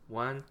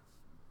1,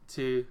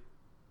 2,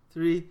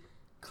 3,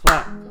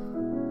 clap.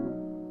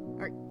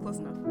 Alright, close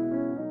enough.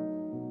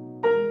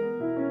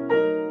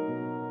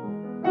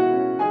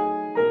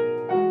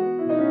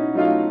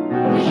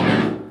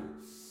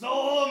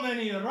 So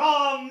many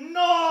wrong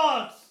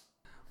notes!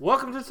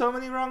 Welcome to So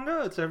Many Wrong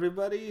Notes,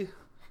 everybody.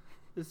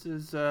 This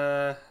is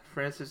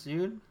Francis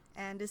Yoon.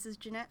 And this is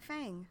Jeanette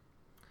Fang.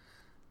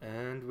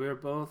 And we're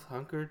both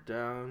hunkered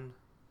down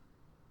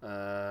in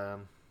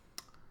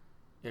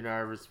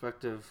our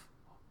respective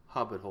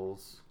hobbit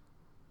holes.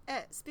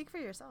 Speak for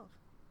yourself.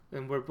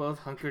 And we're both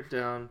hunkered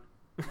down,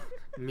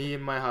 me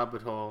in my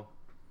hobbit hole,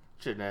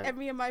 Jeanette. And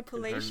me in my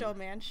palatial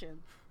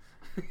mansion.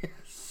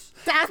 Yes.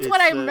 That's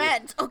what I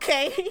meant,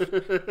 okay?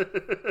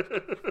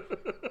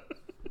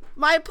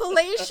 My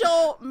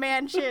palatial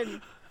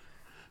mansion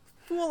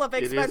full of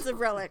expensive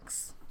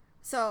relics.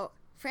 So,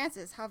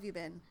 Francis, how have you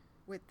been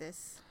with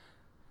this?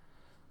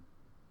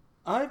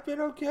 I've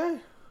been okay.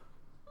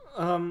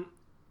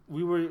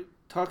 We were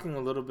talking a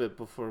little bit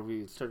before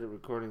we started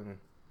recording,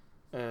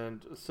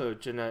 and so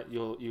Jeanette,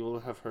 you will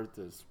have heard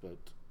this, but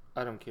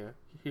I don't care.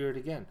 Hear it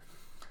again.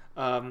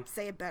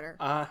 Say it better.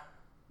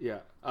 Yeah,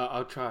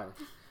 I'll try.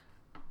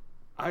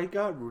 I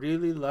got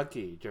really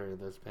lucky during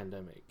this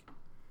pandemic,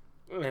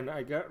 and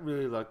I got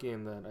really lucky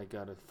in that I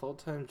got a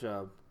full-time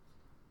job.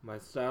 My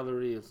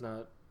salary is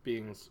not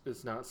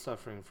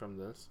suffering from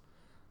this.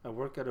 I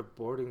work at a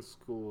boarding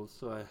school,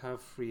 so I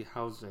have free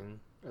housing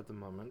at the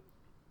moment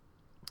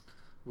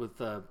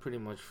with pretty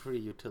much free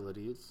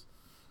utilities.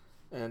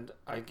 And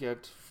I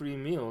get free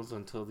meals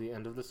until the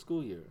end of the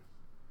school year.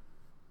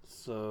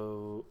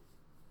 So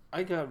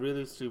I got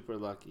really super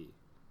lucky.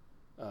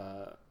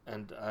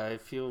 And I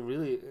feel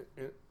really,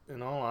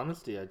 in all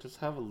honesty, I just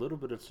have a little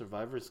bit of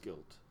survivor's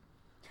guilt,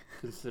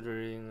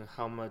 considering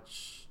how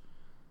much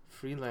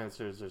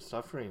freelancers are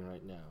suffering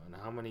right now and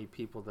how many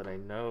people that I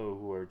know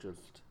who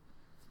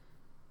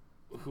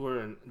are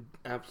in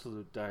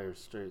absolute dire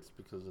straits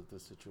because of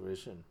this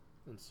situation.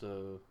 And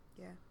so,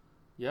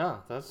 yeah,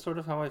 that's sort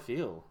of how I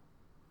feel.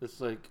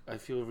 It's like I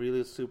feel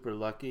really super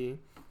lucky,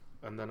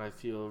 and then I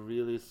feel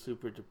really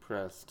super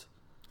depressed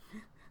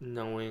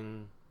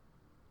knowing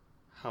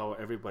how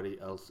everybody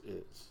else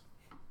is.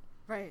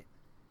 Right.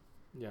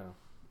 Yeah.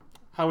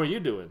 How are you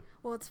doing?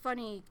 Well, it's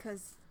funny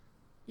because,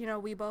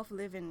 we both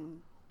live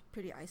in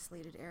pretty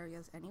isolated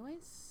areas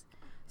anyways.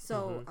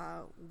 So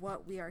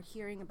what we are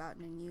hearing about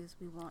in the news,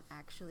 we won't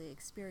actually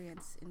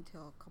experience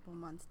until a couple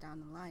months down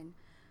the line.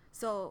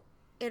 So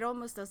it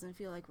almost doesn't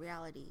feel like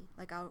reality.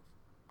 Like, I'll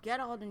get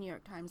all the New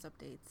York Times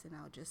updates and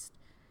I'll just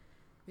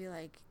be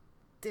like,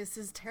 this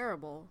is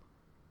terrible.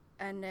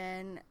 And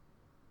then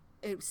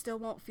it still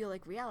won't feel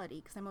like reality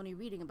because I'm only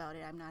reading about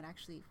it. I'm not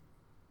actually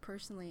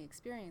personally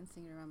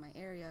experiencing it around my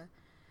area.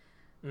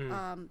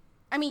 I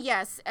mean,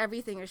 yes,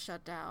 everything is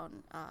shut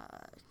down.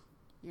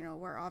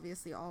 We're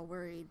obviously all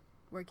worried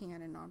working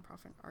at a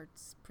nonprofit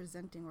arts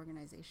presenting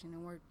organization,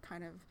 and we're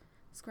kind of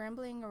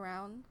scrambling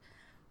around.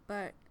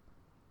 But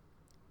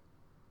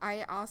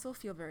I also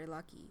feel very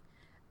lucky.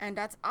 And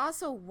that's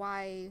also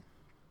why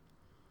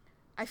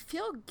I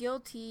feel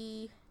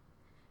guilty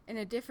in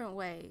a different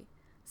way.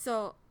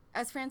 So,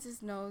 as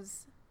Francis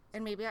knows,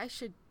 and maybe I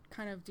should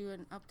kind of do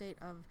an update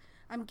of,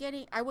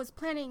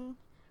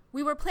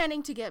 we were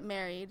planning to get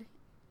married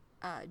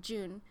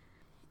June,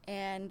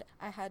 and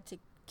I had to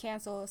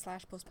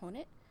cancel/postpone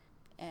it,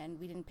 and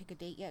we didn't pick a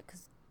date yet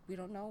because we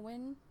don't know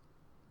when.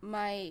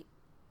 My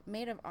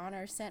maid of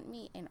honor sent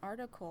me an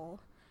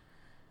article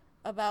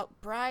about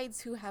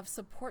brides who have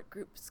support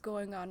groups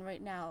going on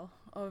right now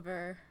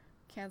over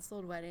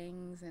canceled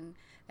weddings and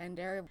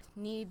their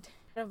need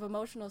of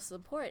emotional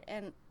support.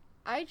 And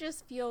I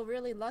just feel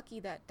really lucky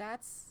that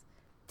that's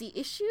the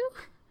issue.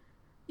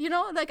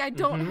 I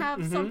don't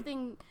have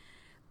something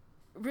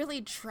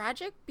really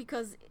tragic,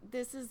 because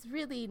this is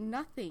really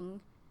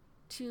nothing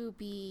to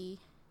be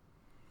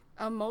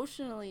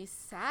emotionally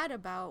sad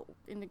about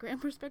in the grand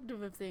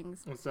perspective of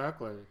things.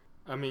 Exactly.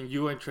 I mean,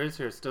 you and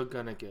Tracy are still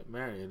gonna get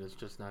married. It's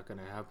just not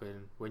gonna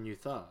happen when you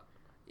thought.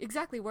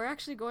 Exactly. We're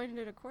actually going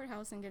to the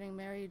courthouse and getting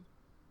married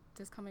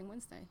this coming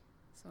Wednesday.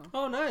 So.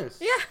 Oh,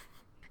 nice. Yeah.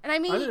 And I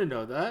mean, I didn't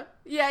know that.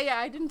 Yeah.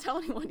 I didn't tell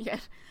anyone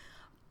yet.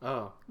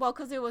 Oh. Well,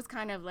 because it was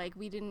kind of like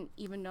we didn't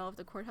even know if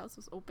the courthouse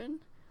was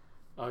open.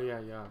 Oh, yeah.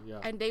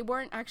 And they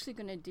weren't actually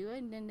going to do it.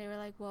 And then they were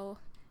like, well,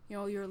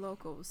 you're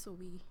locals, so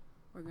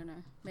we're going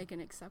to make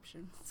an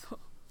exception. So.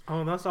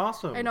 Oh, that's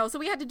awesome. I know. So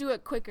we had to do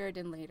it quicker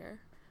than later.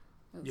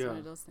 It was one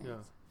of those things.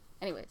 Yeah.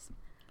 Anyways.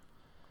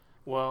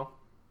 Well,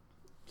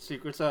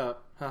 secret's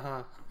out.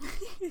 Haha.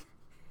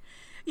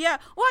 Yeah.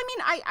 Well, I mean,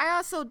 I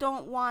also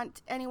don't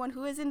want anyone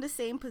who is in the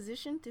same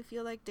position to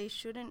feel like they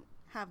shouldn't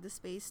have the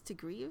space to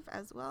grieve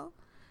as well.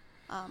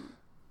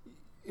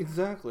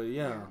 Exactly,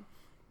 yeah.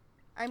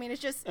 I mean,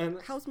 it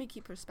helps me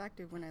keep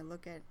perspective when I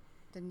look at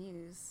the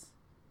news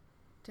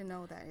to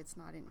know that it's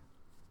not in...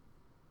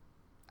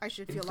 I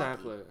should feel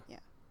lucky. Yeah.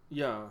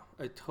 Yeah,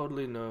 I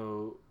totally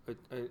know.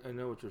 I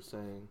know what you're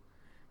saying.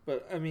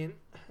 But, I mean,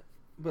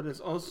 But it's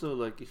also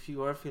like, if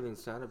you are feeling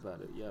sad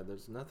about it, yeah,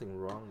 there's nothing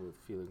wrong with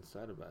feeling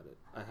sad about it.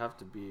 I have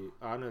to be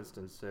honest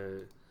and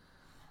say,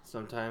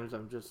 sometimes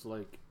I'm just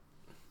like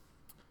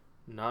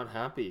not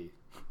happy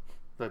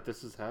that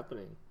this is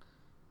happening.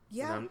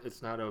 Yeah. And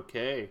it's not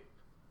okay.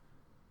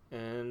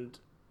 And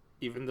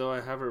even though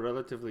I have it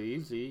relatively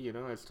easy, you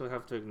know, I still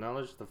have to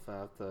acknowledge the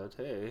fact that,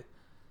 hey,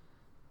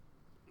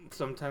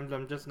 sometimes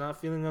I'm just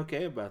not feeling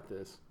okay about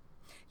this.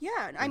 Yeah,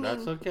 I And mean,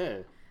 that's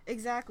okay.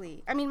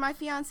 exactly. I mean, my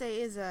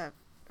fiance is a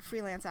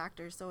freelance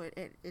actor, so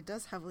it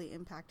does heavily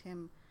impact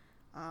him.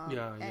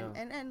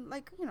 And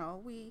like, you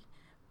know,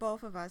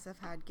 both of us have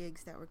had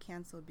gigs that were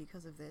canceled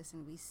because of this,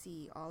 and we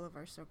see all of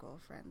our circle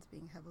of friends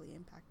being heavily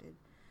impacted.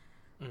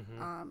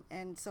 Mm-hmm.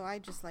 And so I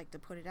just like to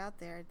put it out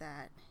there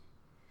that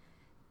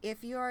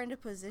if you are in a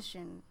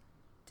position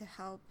to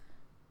help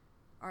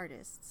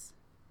artists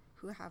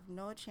who have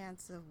no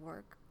chance of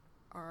work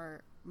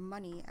or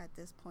money at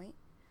this point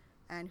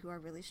and who are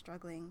really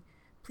struggling,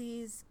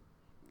 please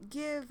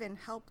give and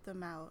help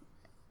them out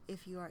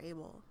if you are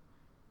able.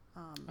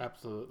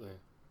 Absolutely.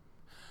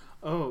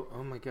 Oh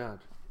my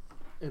God.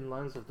 In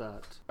lines of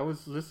that, I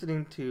was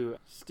listening to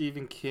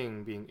Stephen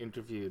King being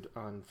interviewed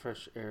on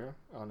Fresh Air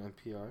on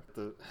NPR.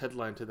 The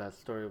headline to that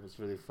story was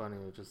really funny.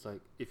 It was just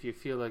like, if you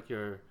feel like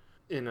you're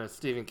in a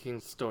Stephen King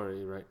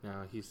story right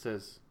now, he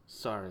says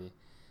sorry.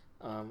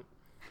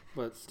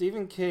 But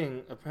Stephen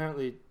King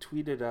apparently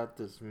tweeted out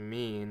this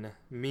meme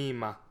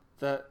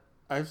that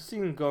I've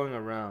seen going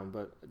around,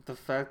 but the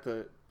fact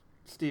that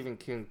Stephen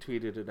King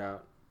tweeted it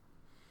out,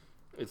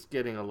 it's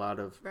getting a lot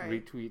of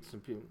retweets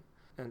and people.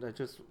 And I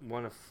just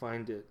want to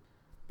find it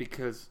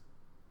because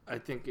I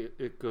think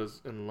it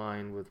goes in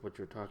line with what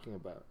you're talking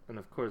about. And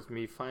of course,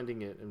 me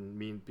finding it and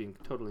me being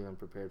totally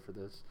unprepared for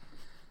this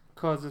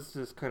causes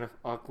this kind of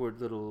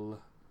awkward little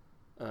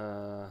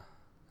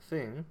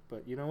thing.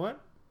 But you know what?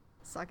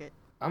 Suck it.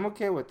 I'm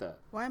okay with that.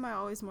 Why am I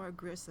always more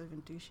aggressive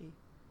and douchey?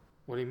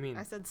 What do you mean?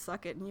 I said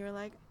suck it, and you were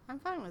like, I'm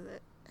fine with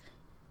it.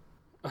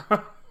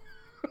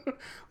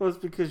 Well, it's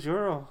because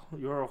you're a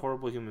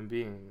horrible human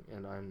being,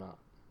 and I'm not.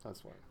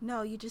 That's why.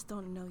 No, you just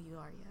don't know you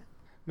are yet.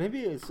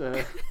 Maybe it's,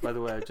 by the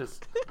way, this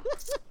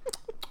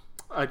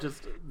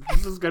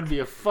is going to be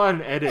a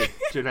fun edit,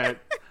 Jeanette.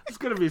 It's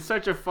going to be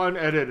such a fun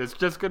edit. It's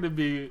just going to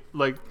be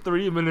like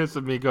 3 minutes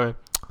of me going.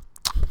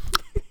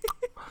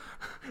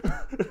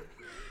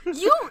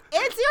 It's your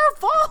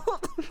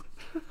fault!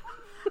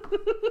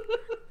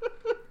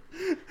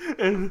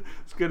 And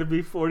it's going to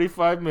be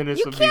 45 minutes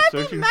You of me can't be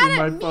searching mad through at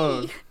my me.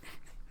 phone.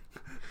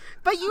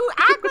 But you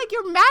act like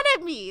you're mad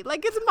at me.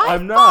 Like it's my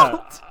I'm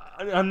fault.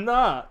 I'm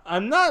not.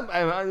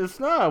 It's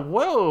not.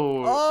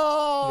 Whoa.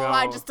 Oh, No,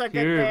 I just took it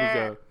here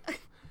there. we go.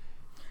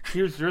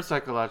 Here's your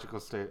psychological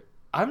state.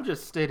 I'm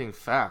just stating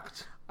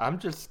fact. I'm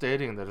just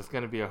stating that it's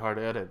going to be a hard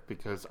edit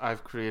because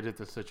I've created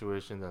the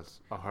situation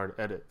that's a hard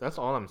edit. That's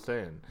all I'm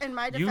saying. In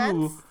my defense,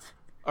 You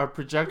are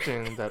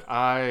projecting that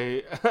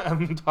I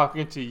am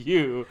talking to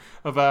you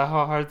about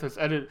how hard this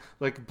edit,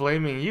 like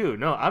blaming you.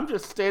 No, I'm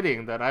just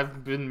stating that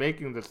I've been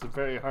making this a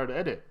very hard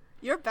edit.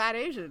 you're bad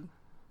Asian.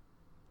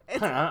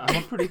 I'm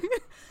a pretty...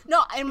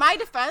 No, in my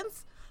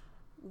defense,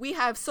 we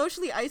have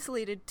socially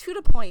isolated to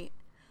the point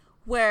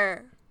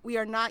where we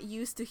are not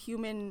used to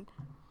human,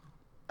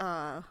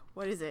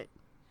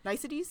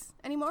 niceties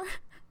anymore.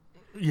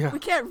 Yeah. We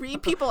can't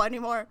read people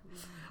anymore.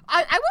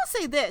 I will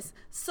say this.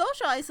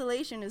 Social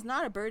isolation is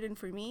not a burden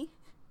for me.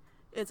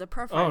 It's a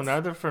preference. Oh,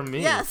 neither for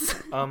me. Yes.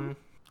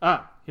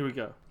 Here we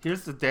go.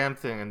 Here's the damn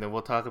thing, and then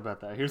we'll talk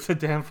about that. Here's the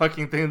damn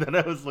fucking thing that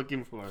I was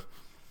looking for.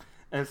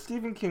 And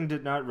Stephen King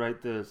did not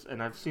write this,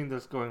 and I've seen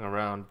this going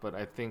around, but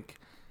I think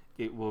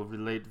it will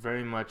relate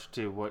very much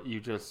to what you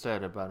just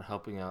said about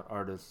helping out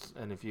artists.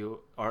 And if you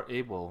are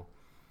able,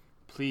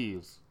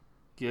 please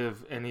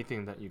give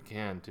anything that you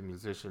can to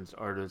musicians,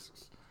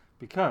 artists,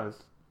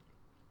 because,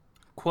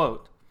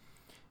 quote,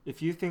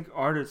 if you think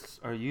artists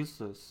are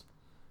useless,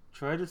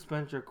 try to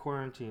spend your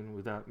quarantine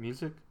without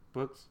music,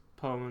 books,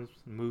 poems,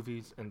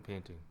 movies, and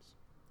paintings.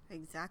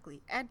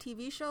 Exactly. And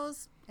TV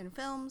shows and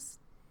films.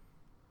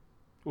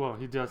 Well,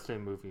 he does say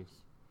movies.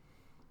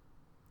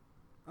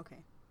 Okay.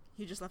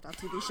 You just left out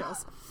TV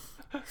shows.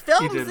 He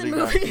Films did and leave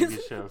out movies.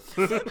 TV shows.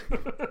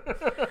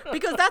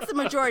 Because that's the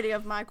majority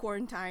of my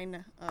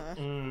quarantine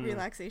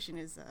relaxation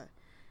is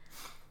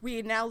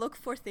we now look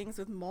for things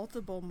with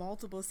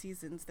multiple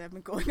seasons that have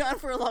been going on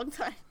for a long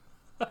time.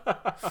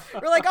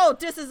 We're like, oh,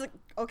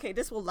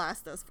 this will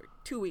last us for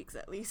 2 weeks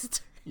at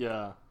least.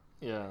 Yeah.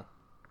 We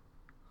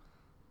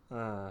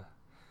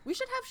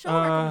should have show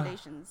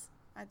recommendations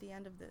at the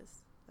end of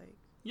this. Like,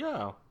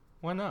 Yeah,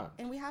 why not?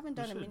 and we haven't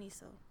done a should. mini,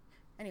 so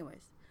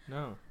anyways.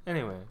 No.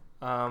 Anyway,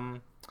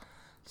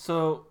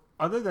 so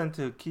other than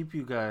to keep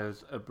you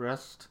guys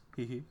abreast,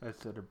 I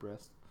said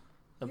abreast,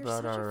 You're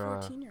about such our, a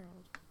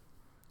 14-year-old.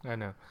 I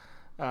know.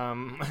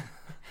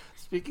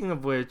 Speaking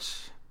of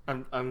which,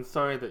 I'm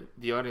sorry that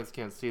the audience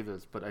can't see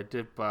this, but I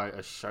did buy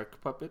a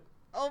shark puppet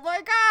Oh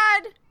my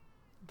god!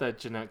 that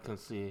Jeanette can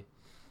see,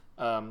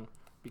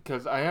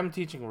 because I am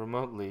teaching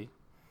remotely,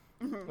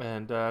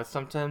 And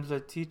sometimes I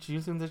teach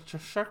using the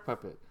shark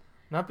puppet.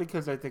 Not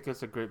because I think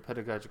it's a great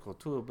pedagogical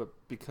tool, but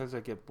because I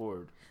get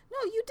bored. No,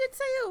 you did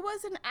say it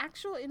was an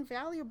actual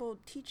invaluable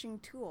teaching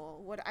tool.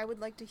 What I would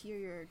like to hear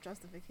your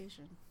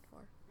justification for.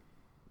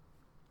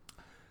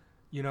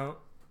 You know,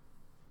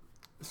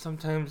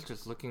 sometimes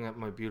just looking at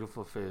my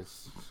beautiful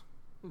face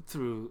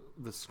through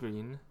the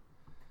screen,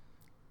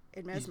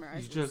 It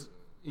mesmerizes.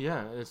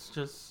 it's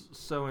just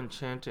so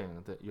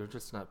enchanting that you're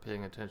just not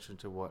paying attention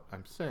to what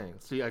I'm saying.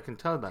 See, I can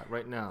tell that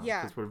right now.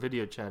 Yeah. Because we're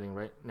video chatting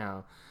right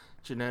now.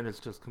 Jeanette is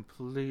just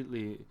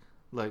completely,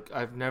 like,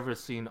 I've never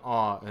seen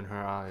awe in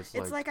her eyes.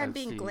 It's like I'm I've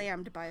being seen.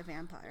 glammed by a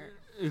vampire.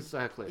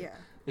 Exactly. Yeah.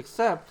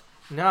 Except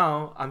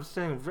now I'm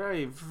saying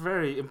very,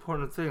 very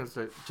important things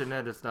that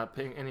Jeanette is not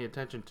paying any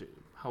attention to.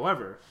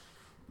 However,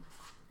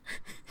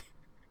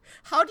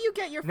 How do you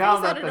get your face now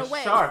out that of the the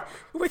way shark,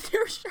 with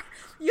your shark?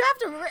 You have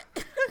to.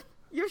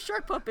 Your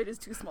shark puppet is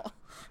too small.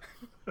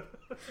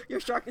 Your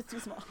shark is too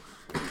small.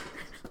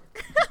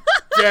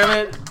 damn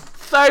it,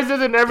 size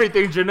isn't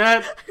everything,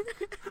 Jeanette.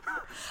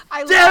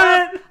 I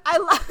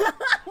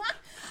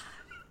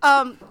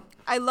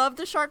love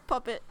the shark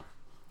puppet.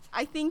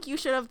 I think you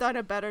should have done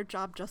a better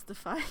job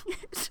justifying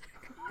it.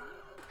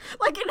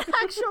 Like an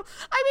actual.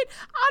 I mean,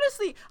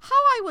 honestly, how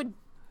I would,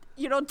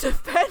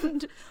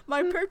 defend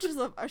my purchase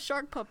of a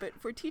shark puppet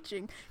for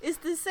teaching is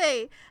to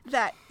say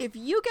that if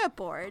you get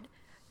bored,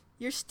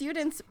 your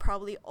students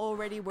probably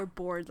already were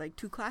bored like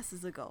 2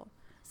 classes ago.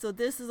 So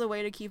this is a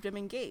way to keep them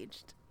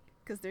engaged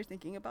because they're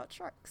thinking about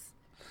sharks.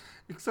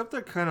 Except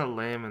they're kind of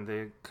lame and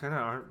they kind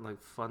of aren't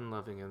like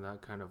fun-loving in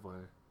that kind of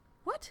way.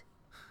 What?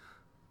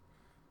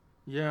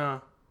 Yeah.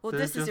 Well, They're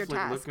this is just, your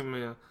like, task.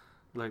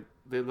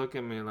 They look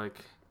at me like,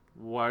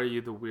 why are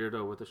you the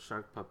weirdo with a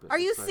shark puppet? Are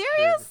you It's like,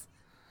 serious?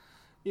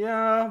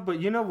 yeah, but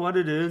you know what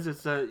it is?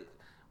 It's that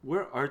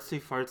we're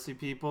artsy-fartsy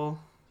people,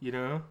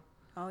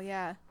 Oh,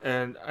 yeah.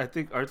 And I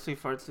think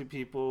artsy-fartsy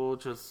people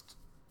just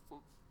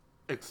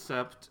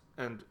accept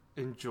and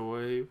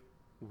enjoy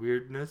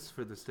weirdness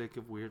for the sake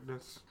of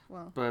weirdness.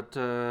 Well, But,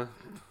 so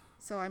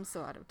I'm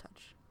so out of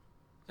touch.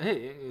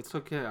 hey, it's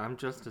okay. I'm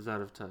just as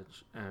out of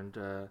touch. And,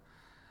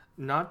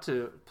 not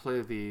to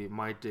play the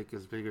my dick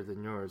is bigger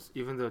than yours,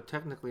 even though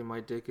technically my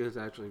dick is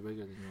actually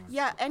bigger than yours.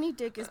 Yeah, any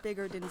dick is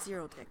bigger than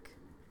 0 dick.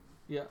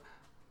 Yeah.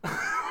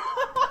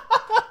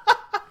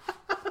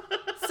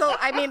 So,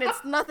 I mean,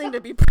 it's nothing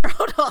to be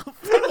proud of.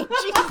 I mean,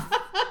 jeez.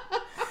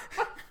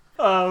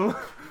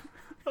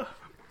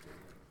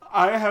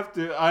 I have.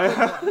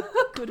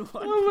 Good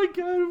one. Oh my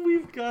god,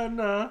 we've gone.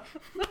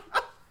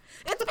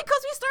 It's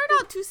because we started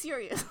out too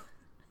serious.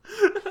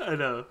 I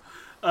know.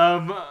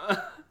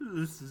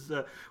 This is.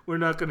 We're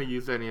not gonna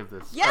use any of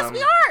this. Yes,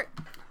 we are!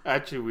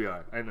 Actually, we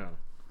are. I know.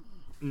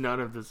 None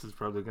of this is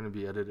probably gonna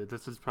be edited.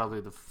 This is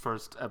probably the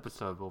first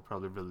episode we'll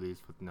probably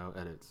release with no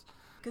edits.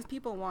 Because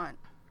people want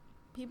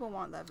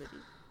levity.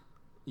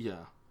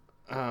 Yeah.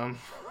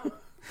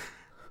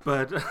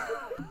 But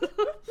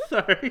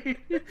sorry.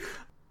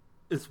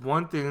 It's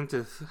one thing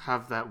to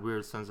have that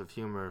weird sense of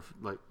humor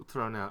like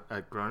thrown out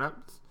at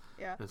grown-ups.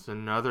 Yeah. It's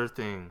another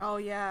thing Oh,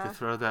 yeah. to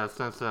throw that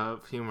sense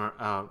of humor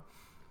out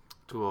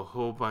to a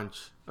whole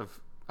bunch of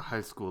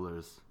high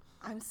schoolers.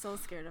 I'm so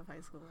scared of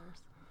high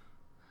schoolers.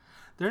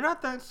 They're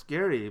not that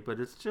scary, but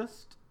it's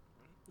just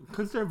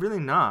because they're really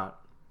not.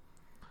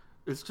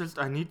 It's just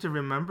I need to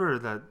remember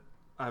that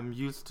I'm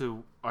used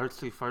to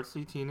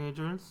artsy-fartsy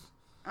teenagers.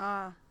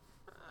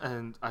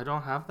 And I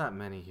don't have that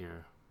many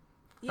here.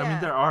 Yeah. I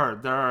mean, there are,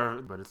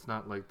 but it's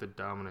not like the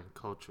dominant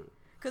culture.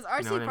 Because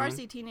You know what I artsy-fartsy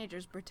mean?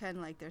 teenagers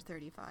pretend like they're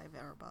 35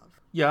 or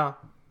above. Yeah.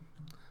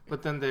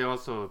 But then they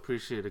also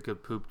appreciate a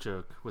good poop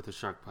joke with a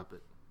shark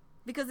puppet.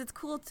 Because it's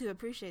cool to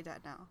appreciate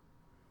that now.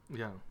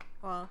 Yeah.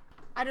 Well,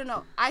 I don't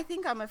know. I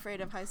think I'm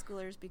afraid of high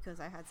schoolers because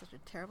I had such a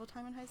terrible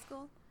time in high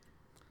school.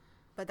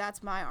 But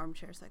that's my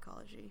armchair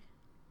psychology.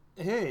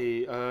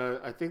 Hey,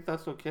 I think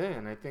that's okay.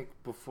 And I think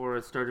before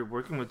I started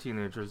working with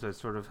teenagers, I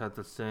sort of had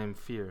the same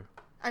fear.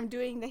 I'm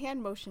doing the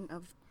hand motion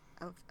of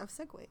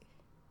segue.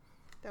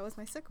 That was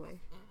my segue.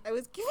 I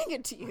was giving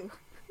it to you.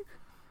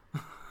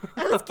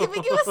 I was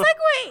giving you a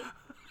segue.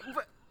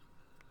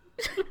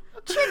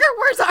 Trigger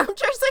words,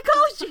 armchair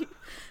psychology.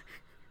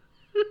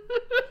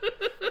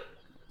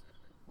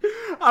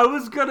 I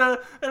was gonna,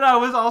 and I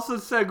was also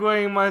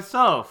segueing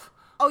myself.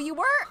 Oh, you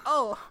were?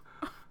 Oh.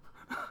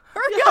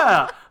 Hurry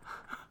Yeah. up.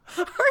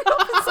 Hurry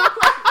up and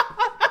segue.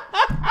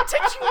 It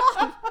took you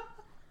long.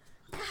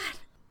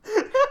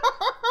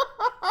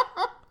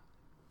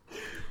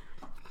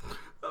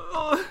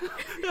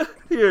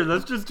 Here,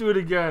 let's just do it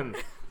again.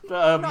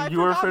 I You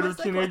were forgot afraid my of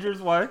segue.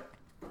 teenagers? Why?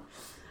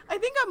 I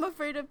think I'm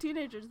afraid of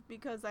teenagers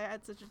because I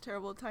had such a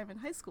terrible time in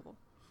high school.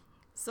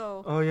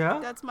 So Oh, yeah?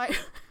 that's my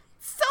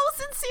so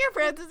sincere,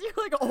 Francis. You're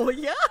like, oh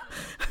yeah?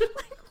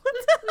 Like, what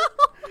the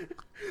hell?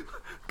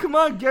 Come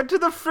on, get to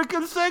the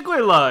frickin'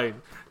 segue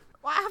line.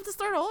 Well, I have to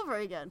start all over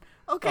again.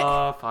 Okay.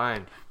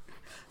 Fine.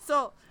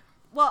 So,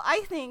 well,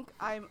 I think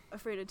I'm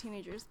afraid of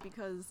teenagers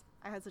because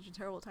I had such a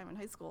terrible time in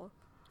high school,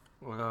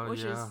 Well,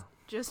 which yeah. is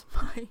just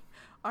my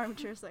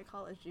armchair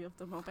psychology of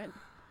the moment.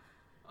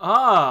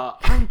 Ah,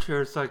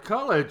 armchair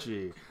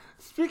psychology.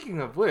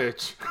 Speaking of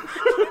which,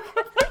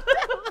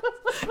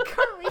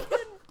 Korean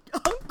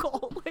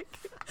uncle. Like,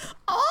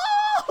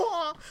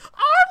 oh,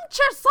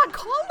 armchair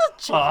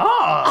psychology.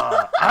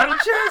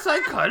 armchair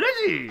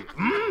psychology.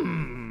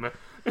 Mmm.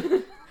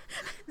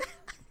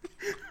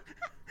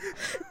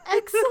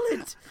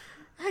 Excellent.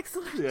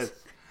 Excellent. Yes.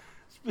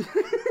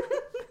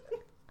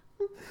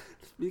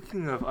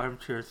 Speaking of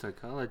armchair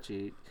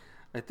psychology,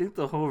 I think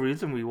the whole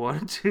reason we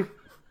wanted to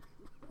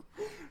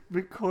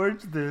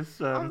record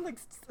this I'm like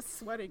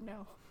sweating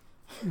now.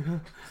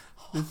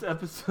 this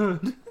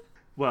episode.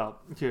 Well,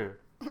 here.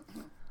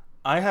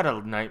 I had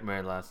a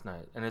nightmare last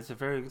night, and it's a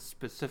very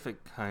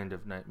specific kind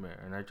of nightmare,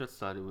 and I just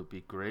thought it would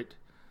be great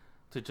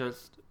to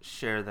just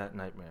share that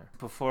nightmare.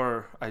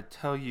 Before I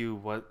tell you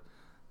what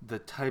the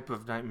type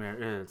of nightmare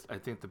is, I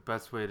think the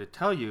best way to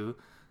tell you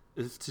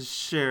is to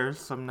share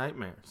some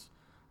nightmares.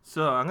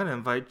 So I'm going to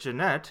invite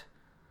Jeanette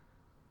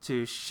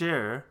to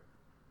share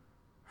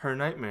her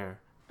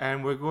nightmare,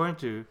 and we're going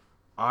to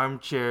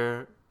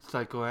armchair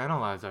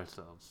psychoanalyze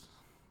ourselves.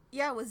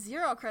 Yeah, with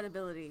zero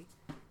credibility.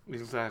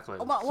 Exactly.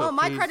 Well, So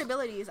my please-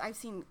 credibility is I've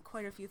seen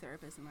quite a few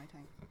therapists in my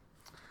time.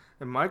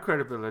 And my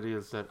credibility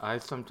is that I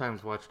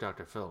sometimes watch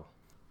Dr. Phil.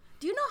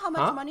 Do you know how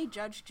much Huh? money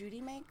Judge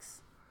Judy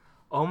makes?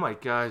 Oh my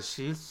gosh,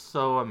 she's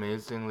so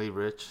amazingly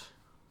rich.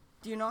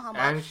 Do you know how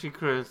much? And she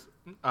Chris,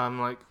 I'm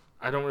like,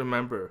 I don't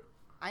remember.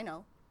 I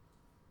know.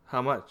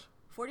 How much?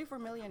 44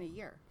 million a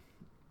year.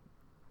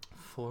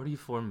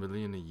 44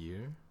 million a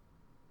year?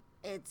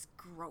 It's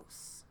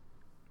gross.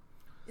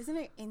 Isn't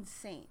it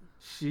insane?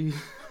 She...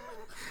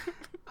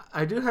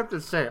 I do have to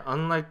say,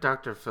 unlike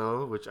Dr.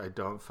 Phil, which I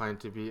don't find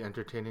to be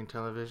entertaining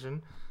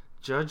television,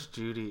 Judge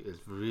Judy is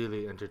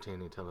really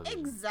entertaining television.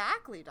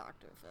 Exactly,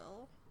 Dr.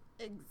 Phil.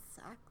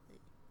 Exactly.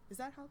 Is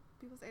that how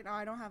people say it? No,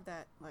 I don't have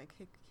that, like,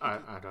 I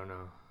don't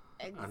know.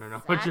 Exactly I don't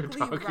know what you're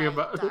talking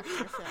about. Dr.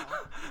 Phil.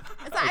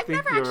 It's I like, I've think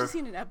never actually you're-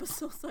 seen an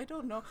episode, so I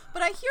don't know.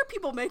 But I hear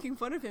people making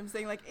fun of him,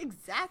 saying, like,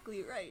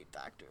 exactly right,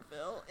 Dr.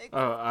 Phil.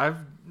 Oh,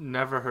 I've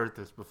never heard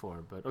this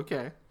before, but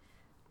okay.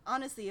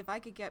 Honestly, if I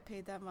could get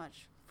paid that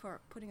much for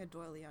putting a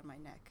doily on my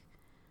neck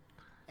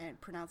and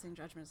pronouncing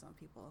judgments on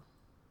people,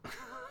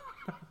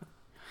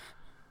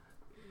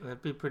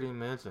 That'd be pretty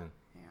amazing.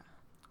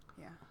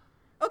 yeah.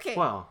 Okay,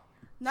 Well,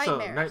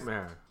 nightmares. so,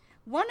 nightmare.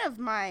 One of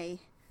my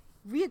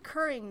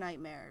reoccurring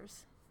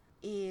nightmares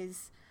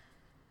is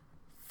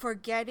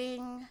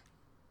forgetting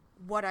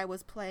what I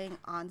was playing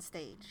on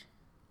stage.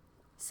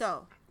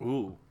 So,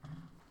 Ooh.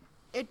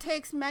 it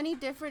takes many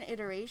different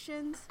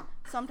iterations.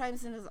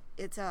 Sometimes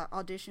it's a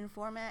audition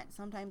format.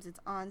 Sometimes it's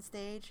on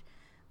stage.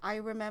 I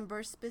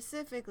remember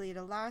specifically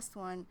the last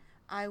one.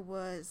 I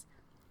was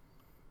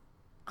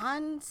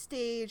on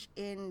stage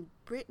in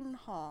Britton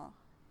Hall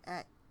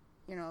at,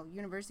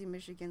 University of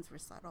Michigan's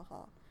recital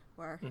hall,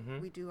 where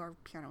we do our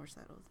piano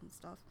recitals and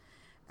stuff.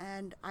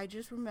 And I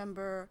just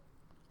remember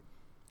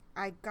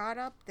I got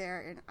up there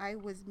and I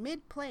was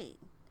mid-playing.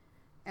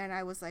 And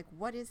I was like,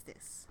 what is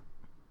this?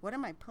 What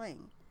am I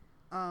playing?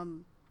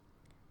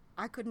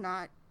 I could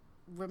not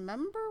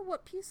remember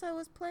what piece I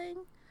was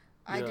playing.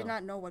 I Yeah. did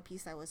not know what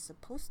piece I was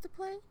supposed to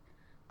play.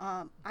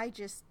 I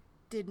just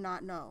did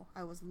not know.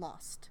 I was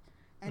lost.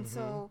 And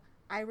so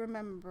I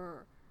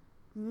remember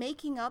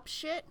making up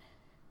shit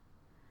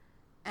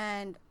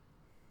and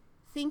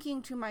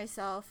thinking to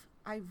myself,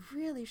 I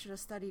really should have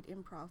studied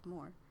improv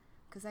more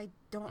because I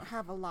don't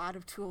have a lot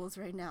of tools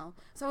right now.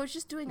 So I was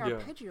just doing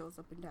arpeggios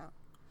up and down.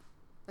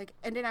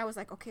 And then I was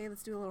like, okay,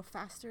 let's do a little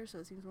faster so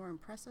it seems more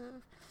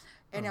impressive.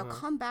 And it'll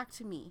come back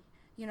to me.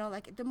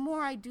 The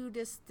more I do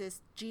this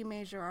G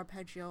major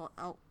arpeggio,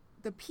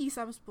 the piece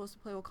I'm supposed to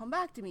play will come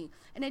back to me.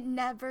 And it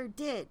never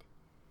did.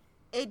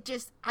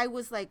 I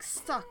was like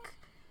stuck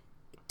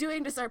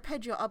doing this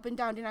arpeggio up and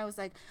down. And I was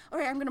like, all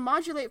right, I'm going to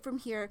modulate from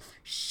here.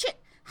 Shit,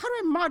 how do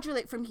I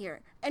modulate from here?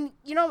 And,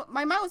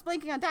 my mind was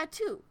blanking on that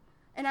too.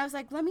 And I was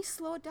like, let me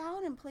slow it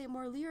down and play it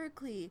more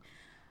lyrically.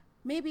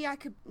 Maybe I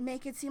could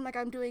make it seem like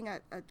I'm doing a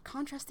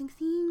contrasting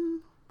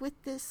theme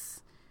with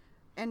this.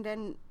 And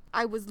then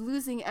I was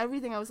losing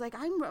everything. I was like,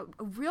 I'm a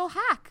real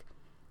hack.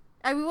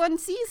 Everyone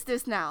sees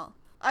this now.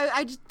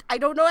 I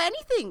don't know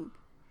anything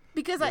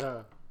because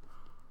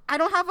I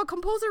don't have a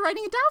composer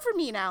writing it down for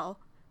me now.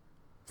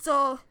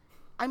 So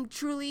I'm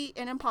truly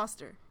an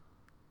imposter.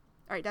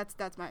 All right,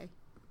 that's my.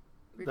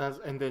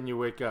 And then you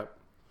wake up.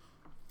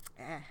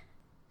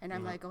 And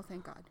I'm like, oh,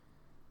 thank God.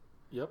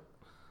 Yep.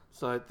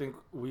 So I think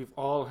we've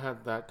all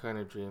had that kind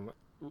of dream.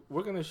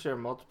 We're going to share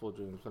multiple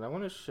dreams, but I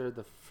want to share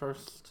the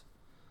first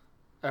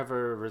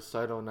ever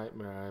recital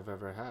nightmare I've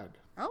ever had.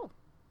 Oh.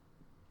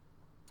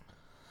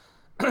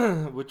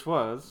 Which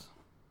was,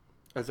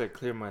 as I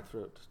clear my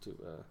throat to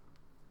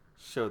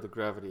show the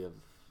gravity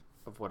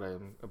of what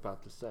I'm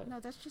about to say. No,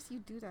 that's just you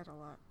do that a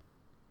lot.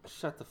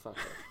 Shut the fuck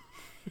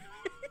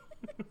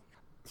up.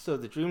 So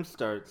the dream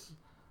starts.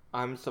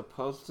 I'm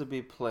supposed to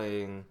be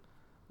playing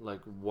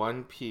like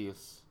one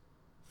piece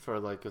for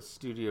like a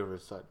studio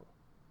recital,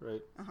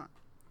 right? Uh-huh.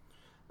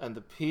 And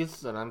the piece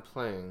that I'm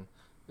playing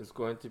is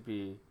going to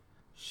be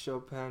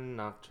Chopin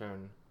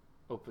Nocturne,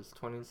 Opus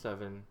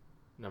 27,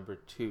 number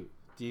 2,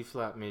 D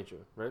flat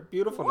major, right?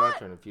 Beautiful What?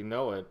 nocturne if you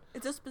know it.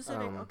 It's a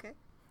specific. Okay.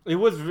 It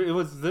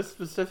was this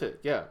specific,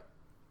 yeah.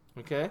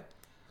 Okay?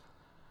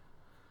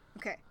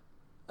 Okay.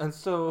 And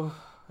so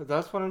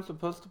that's what I'm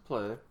supposed to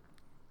play.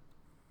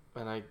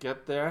 And I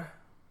get there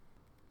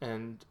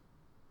and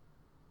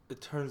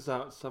it turns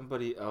out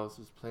somebody else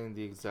is playing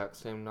the exact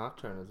same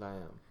nocturne as I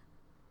am.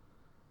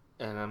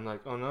 And I'm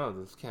like, oh no,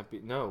 this can't be,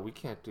 no, we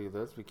can't do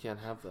this, we can't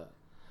have that.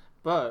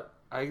 But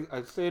I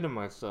say to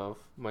myself,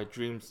 my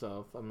dream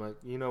self, I'm like,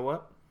 you know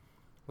what?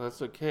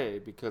 That's okay,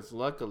 because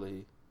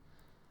luckily,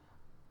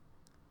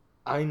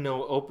 I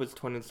know Opus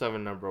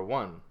 27 number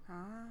 1. Ah.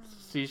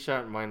 C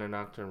sharp minor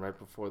nocturne right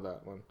before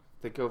that one.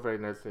 They go very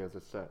nicely as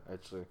a set,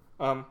 actually.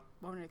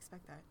 Wouldn't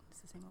expect that.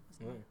 It's the same opus.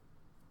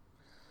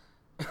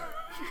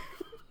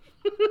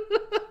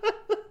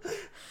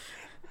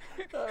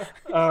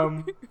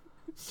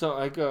 So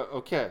I go,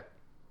 okay,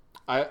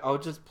 I'll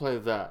just play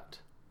that,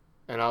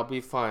 and I'll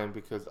be fine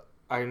because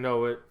I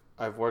know it.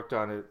 I've worked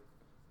on it.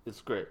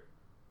 It's great.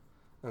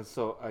 And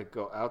so I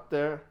go out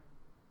there,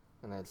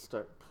 and I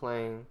start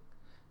playing,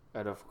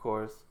 and of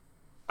course,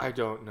 I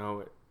don't know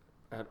it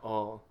at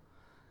all,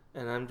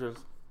 and I'm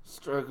just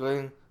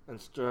struggling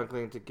and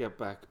struggling to get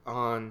back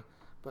on,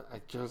 but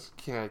I just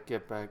can't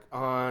get back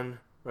on.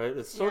 Right?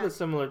 It's sort of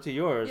similar to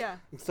yours. Yeah.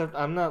 Except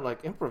I'm not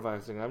like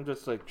improvising. I'm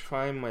just like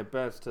trying my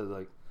best to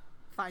like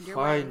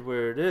find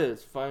where it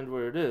is. Find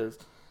where it is.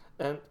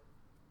 And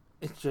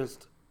it's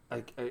just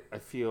I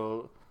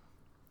feel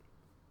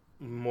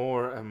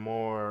more and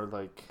more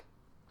like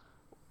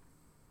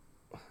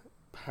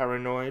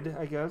paranoid,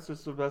 I guess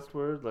is the best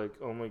word. Like,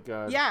 oh my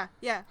god. Yeah,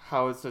 yeah.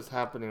 How is this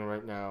happening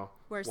right now?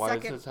 Why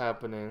is this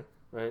happening?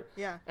 Right?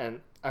 Yeah. And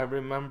I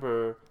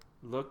remember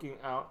looking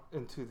out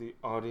into the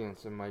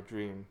audience in my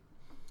dream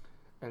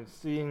and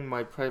seeing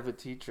my private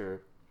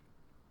teacher,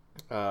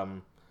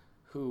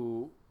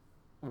 who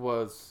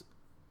was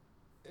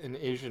an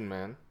Asian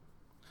man,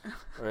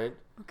 right?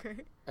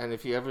 Okay. And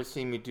if you ever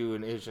see me do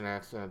an Asian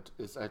accent,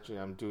 it's actually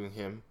I'm doing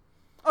him.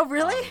 Oh,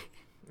 really?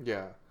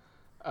 Yeah.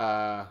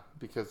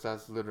 Because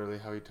that's literally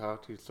how he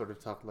talked. He sort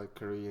of talked like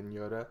Korean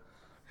Yoda.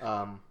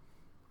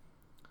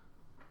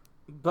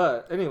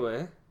 But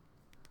anyway,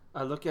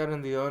 I look out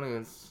in the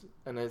audience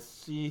and I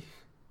see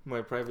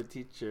my private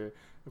teacher.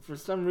 And for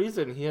some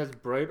reason, he has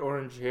bright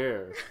orange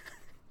hair.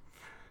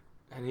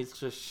 And he's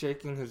just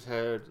shaking his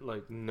head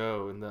like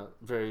no in that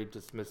very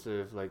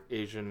dismissive, like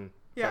Asian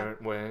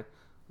parent way.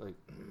 Like,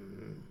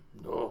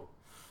 no.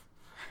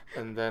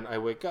 And then I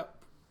wake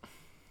up.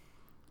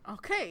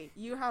 Okay,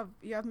 you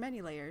have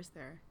many layers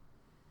there.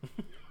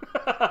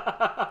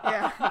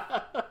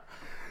 Yeah.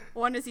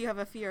 One is you have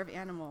a fear of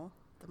Animal,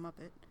 the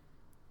Muppet.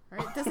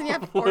 Right? Doesn't he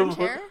have orange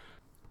hair?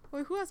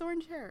 Wait, who has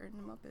orange hair in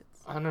the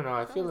Muppets? I don't know.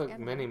 I feel like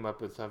Animal. many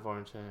Muppets have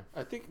orange hair.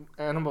 I think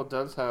Animal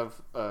does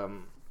have,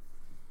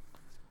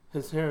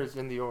 his hair is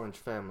in the orange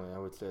family. I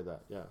would say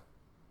that, yeah.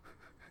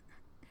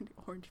 In the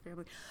orange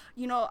family.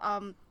 You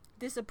know,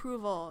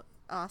 disapproval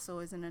also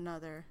is in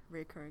another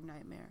recurring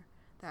nightmare.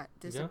 That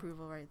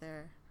disapproval right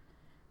there.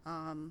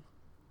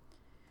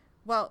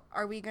 Well,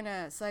 are we going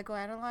to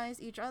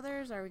psychoanalyze each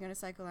other's or are we going to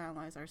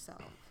psychoanalyze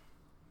ourselves?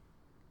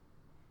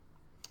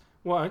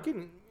 Well, I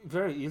can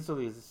very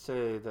easily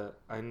say that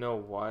I know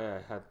why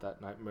I had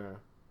that nightmare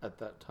at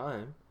that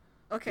time.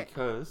 Okay.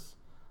 Because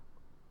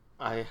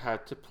I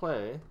had to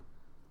play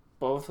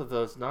both of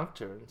those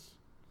nocturnes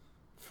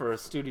for a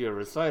studio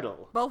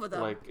recital. Both of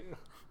them? Like,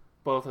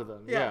 both of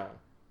them, yeah.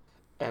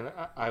 And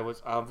I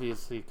was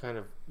obviously kind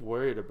of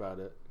worried about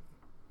it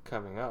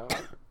coming up,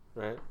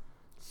 right?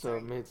 So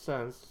it made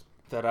sense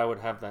that I would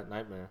have that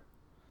nightmare.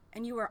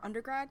 And you were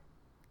undergrad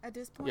at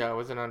this point? Yeah, I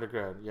was an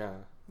undergrad, yeah.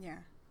 Yeah.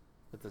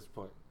 At this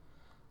point.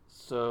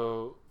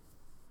 So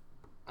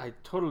I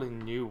totally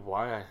knew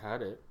why I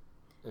had it.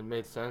 It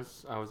made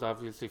sense. I was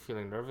obviously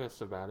feeling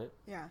nervous about it.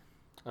 Yeah.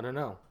 I don't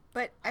know.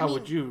 But How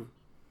would you?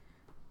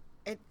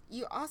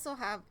 You also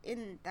have,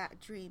 in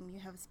that dream, you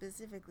have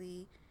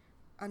specifically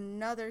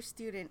another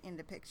student in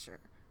the picture.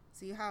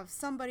 So you have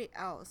somebody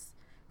else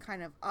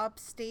kind of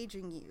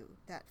upstaging you,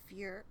 that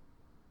fear,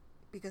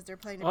 because they're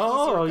playing a piece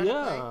Oh, you're yeah.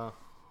 gonna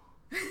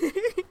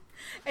play.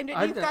 And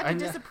then you've got the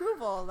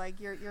disapproval, like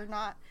you're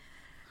not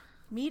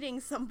meeting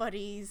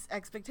somebody's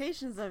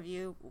expectations of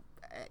you,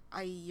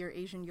 i.e. your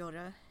Asian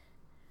Yoda.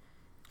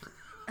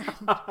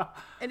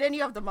 And then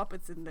you have the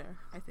Muppets in there,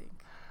 I think.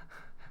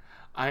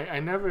 I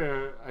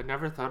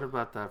never thought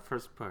about that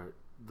first part,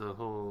 the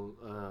whole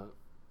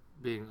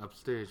being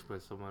upstaged by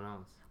someone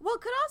else. Well,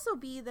 it could also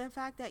be the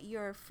fact that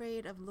you're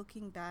afraid of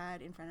looking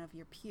bad in front of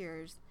your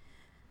peers,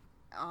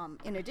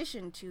 in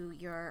addition to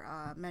your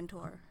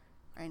mentor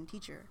and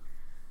teacher.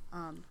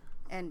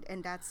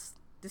 And that's,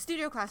 the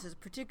studio class is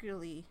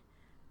particularly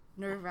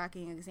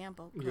nerve-wracking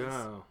example.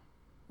 Yeah.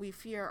 We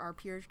fear our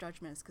peers'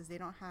 judgments because they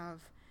don't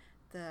have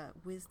the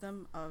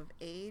wisdom of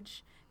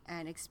age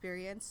and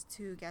experience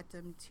to get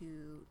them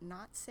to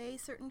not say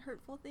certain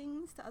hurtful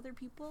things to other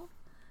people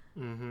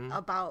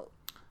about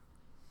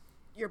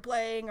you're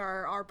playing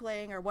or are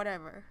playing or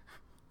whatever.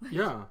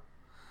 Yeah.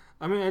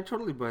 I mean, I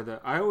totally buy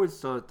that. I always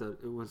thought that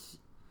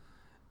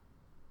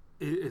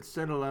it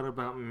said a lot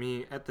about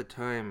me at the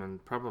time,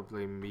 and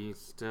probably me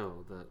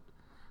still, that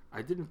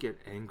I didn't get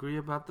angry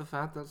about the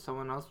fact that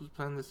someone else was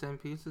playing the same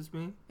piece as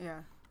me.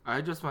 Yeah.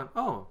 I just went,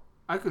 oh,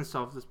 I can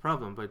solve this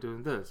problem by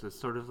doing this. It's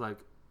sort of like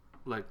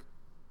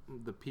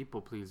the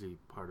people-pleasy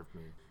part of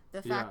me.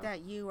 The fact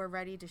that you were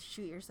ready to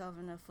shoot yourself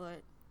in the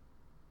foot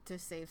to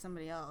save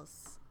somebody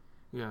else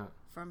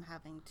from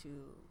having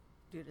to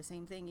do the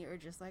same thing. You're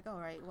just like, all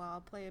right, well,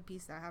 I'll play a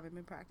piece that I haven't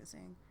been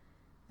practicing.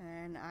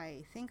 And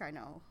I think I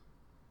know,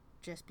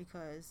 just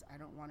because I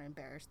don't want to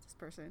embarrass this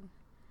person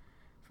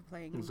for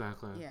playing.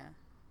 Exactly. Yeah.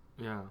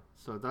 Yeah.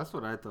 So that's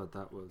what I thought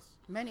that was.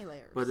 Many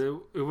layers. But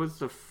it was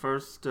the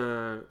first,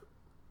 at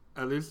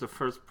least the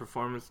first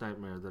performance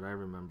nightmare that I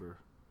remember.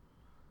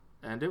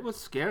 And it was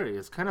scary.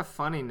 It's kind of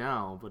funny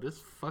now, but it's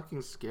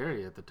fucking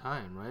scary at the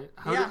time, right?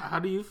 How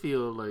do you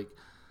feel like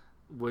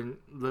when,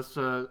 let's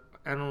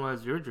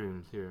analyze your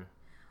dreams here.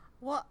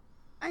 Well,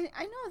 I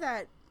know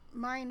that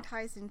mine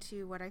ties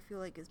into what I feel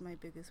like is my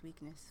biggest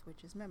weakness,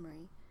 which is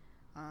memory.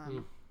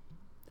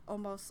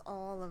 Almost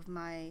all of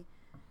my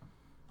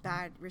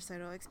bad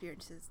recital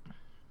experiences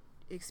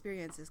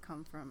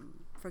come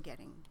from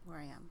forgetting where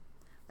I am,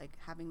 like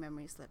having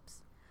memory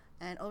slips.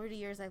 And over the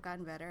years, I've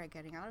gotten better at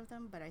getting out of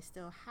them, but I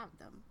still have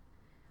them.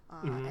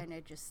 And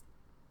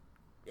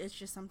it's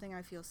just something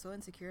I feel so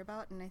insecure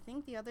about. And I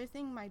think the other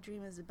thing my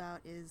dream is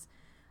about is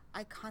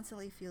I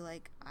constantly feel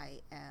like I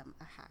am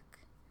a hack.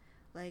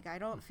 Like, I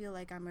don't feel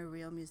like I'm a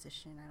real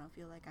musician. I don't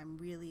feel like I'm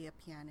really a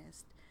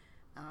pianist.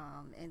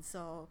 And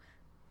so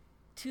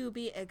to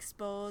be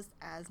exposed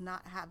as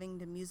not having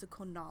the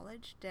musical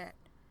knowledge that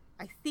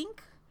I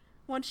think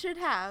one should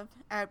have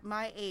at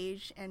my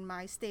age and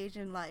my stage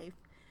in life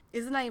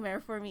is a nightmare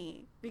for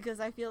me, because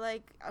I feel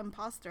like an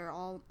imposter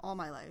all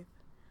my life.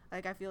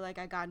 Like, I feel like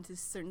I got into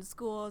certain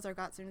schools or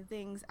got certain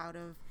things out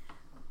of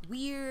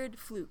weird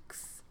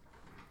flukes.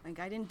 Like,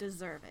 I didn't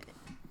deserve it.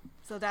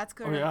 So that's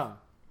good. Oh, yeah.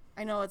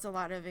 I know it's a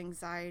lot of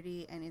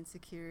anxiety and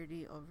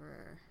insecurity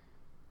over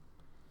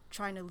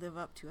trying to live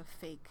up to a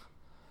fake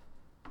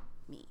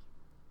me.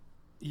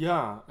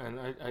 Yeah, and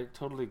I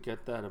totally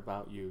get that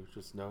about you,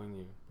 just knowing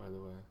you, by the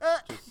way.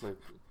 Just like,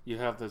 you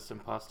have this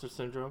imposter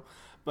syndrome.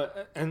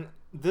 But, and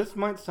this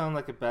might sound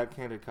like a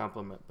backhanded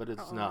compliment, but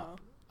it's not.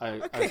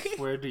 No. I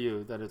swear to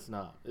you that it's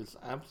not. It's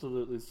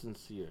absolutely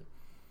sincere.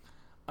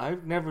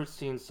 I've never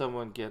seen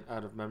someone get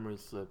out of memory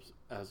slips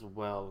as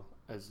well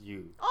as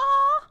you.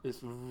 Aww. It's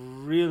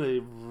really,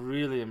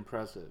 really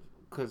impressive.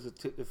 Because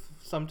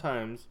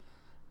sometimes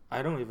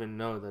I don't even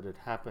know that it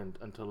happened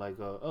until I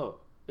go, oh,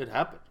 it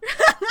happened.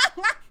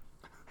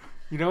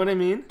 You know what I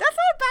mean? That's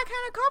not a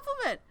backhanded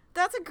compliment.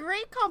 That's a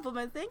great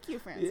compliment. Thank you,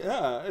 Francis.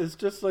 Yeah, it's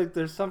just like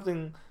there's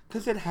something...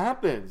 Because it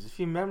happens. If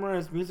you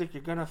memorize music,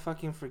 you're going to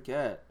fucking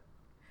forget.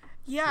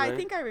 Yeah, right? I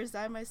think I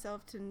resign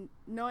myself to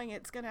knowing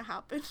it's going to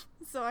happen.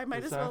 So I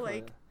might as well,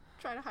 like,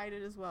 try to hide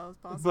it as well as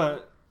possible.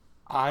 But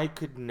I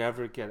could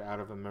never get out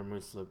of a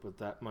memory slip with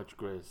that much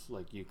grace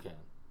like you can.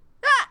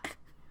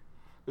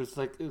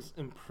 It's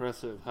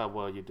impressive how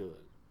well you do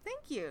it.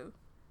 Thank you.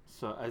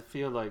 So I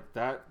feel like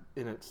that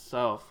in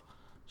itself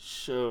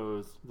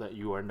shows that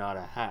you are not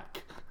a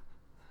hack.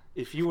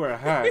 If you were a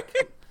hack,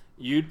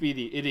 you'd be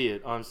the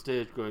idiot on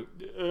stage going,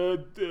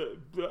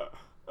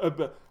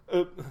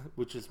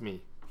 which is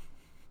me.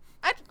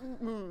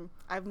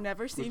 I've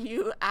never seen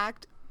you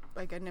act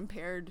like an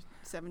impaired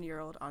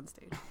 7-year-old on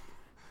stage.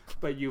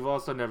 But you've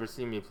also never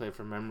seen me play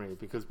from memory,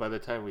 because by the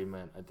time we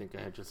met, I think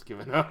I had just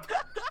given up.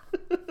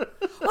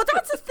 Well,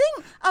 that's the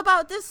thing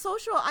about this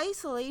social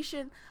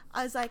isolation.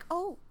 I was like,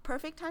 oh,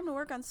 perfect time to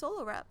work on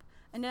solo rep.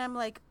 And then I'm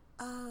like,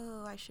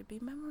 oh, I should be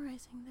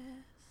memorizing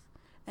this.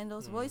 And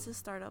those voices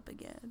start up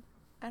again.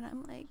 And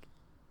I'm like,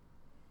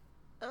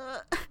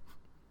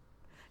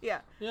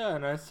 yeah. Yeah,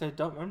 and I say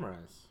don't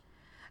memorize.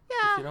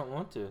 Yeah. If you don't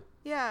want to.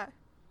 Yeah.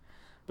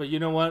 But you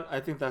know what? I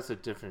think that's a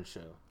different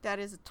show. That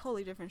is a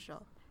totally different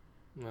show.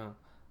 No.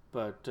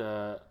 But,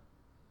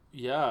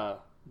 yeah,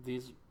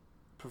 these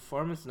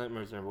performance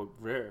nightmares are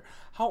rare.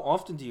 How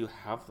often do you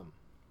have them?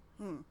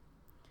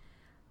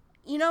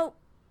 You know,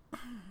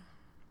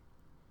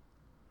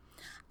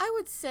 I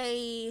would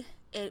say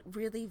it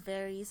really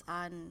varies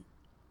on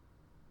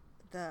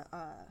the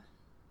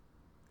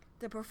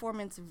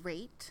performance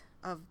rate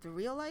of the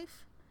real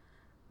life,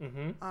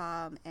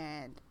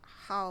 and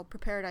how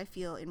prepared I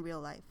feel in real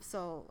life.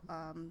 So,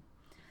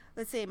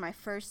 let's say my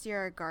first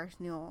year at Garth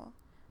Newell,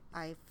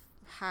 I've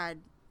had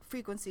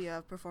frequency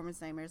of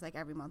performance nightmares like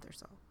every month or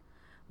so.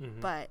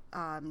 But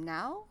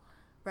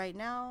right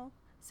now,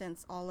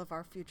 since all of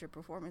our future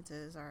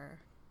performances are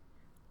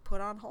put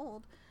on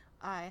hold,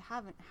 I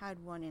haven't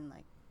had one in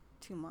like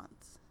 2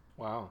 months.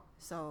 Wow.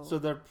 So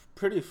they're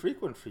pretty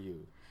frequent for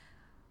you.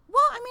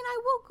 Well, I mean, I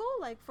will go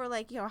for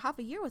half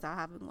a year without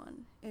having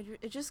one.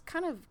 It just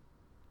kind of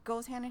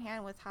goes hand in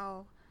hand with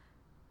how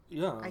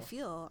I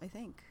feel, I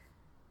think.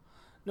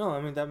 No,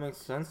 I mean, that makes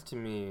sense to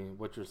me,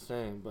 what you're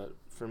saying. But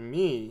for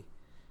me,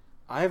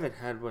 I haven't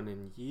had one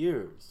in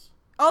years.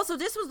 Oh, so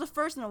this was the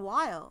first in a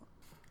while.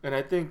 And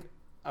I think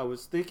I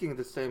was thinking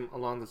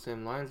along the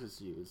same lines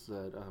as you, is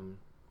that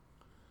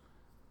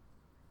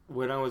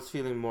when I was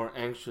feeling more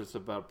anxious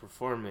about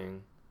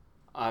performing,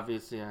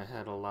 obviously I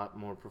had a lot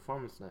more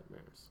performance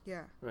nightmares.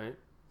 Yeah. Right?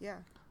 Yeah.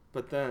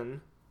 But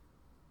then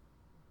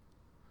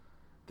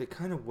they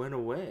kind of went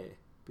away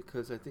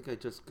because I think I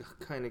just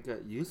kind of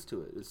got used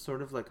to it. It's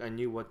sort of like I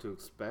knew what to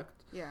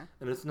expect. Yeah.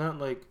 And it's not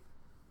like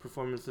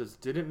performances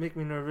didn't make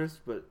me nervous,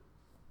 but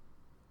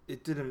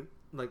it didn't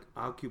like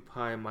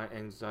occupy my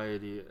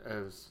anxiety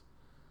as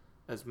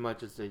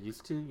much as they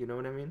used to. You know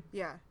what I mean?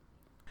 Yeah.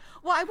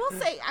 Well, I will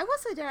say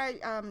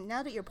that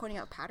now that you're pointing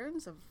out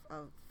patterns of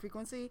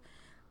frequency,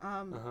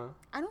 I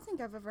don't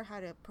think I've ever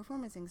had a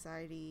performance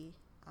anxiety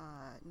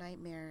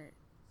nightmare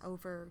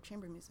over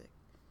chamber music.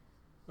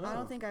 Oh. I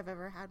don't think I've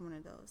ever had one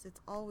of those. It's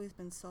always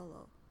been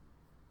solo.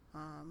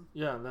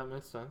 Yeah, that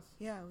makes sense.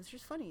 Yeah, it was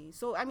just funny.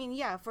 So, I mean,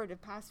 yeah, for the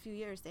past few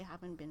years, they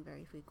haven't been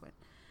very frequent.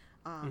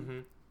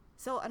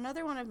 So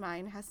another one of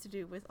mine has to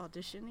do with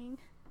auditioning.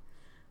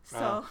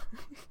 So,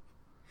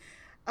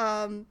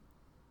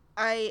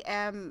 I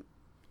am...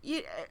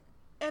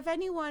 if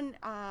anyone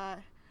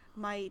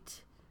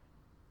might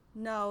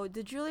know,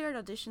 the Juilliard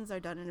auditions are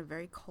done in a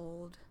very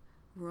cold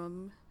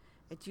room.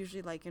 It's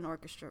usually like an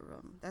orchestra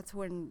room. That's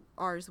when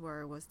ours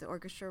was the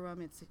orchestra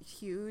room. It's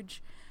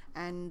huge.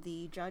 And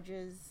the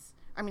judges...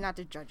 I mean, not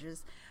the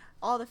judges.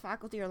 All the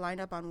faculty are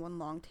lined up on one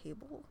long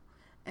table.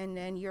 And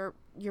then you're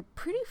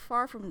pretty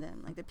far from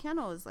them. Like, the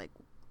piano is, like,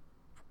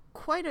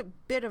 quite a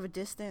bit of a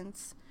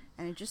distance.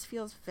 And it just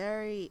feels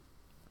very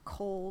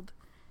cold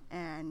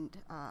and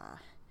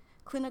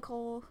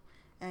clinical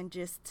and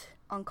just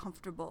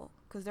uncomfortable.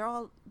 Because they're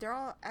all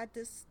at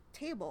this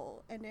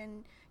table. And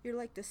then you're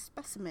like the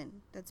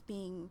specimen that's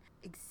being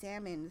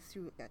examined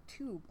through a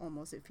tube,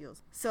 almost, it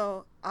feels.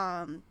 So,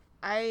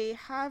 I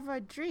have a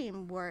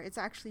dream where it's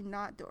actually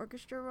not the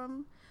orchestra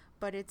room,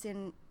 but it's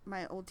in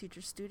my old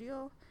teacher's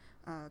studio,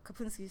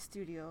 Kaplinski's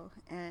studio,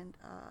 and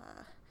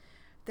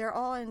they're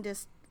all in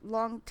this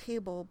long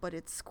table, but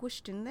it's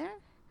squished in there,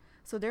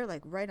 so they're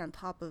like right on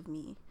top of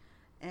me,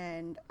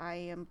 and I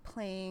am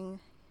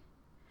playing,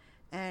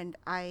 and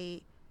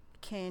I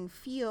can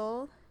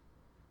feel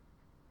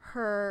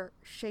her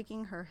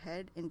shaking her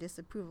head in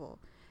disapproval,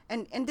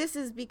 and this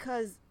is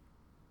because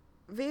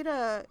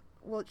Veda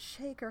will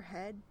shake her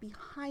head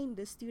behind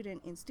the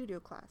student in studio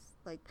class.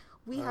 Like,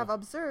 we have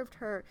observed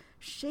her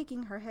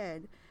shaking her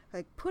head,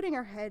 like putting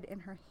her head in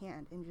her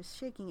hand and just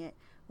shaking it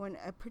when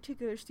a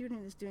particular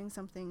student is doing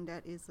something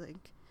that is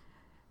like,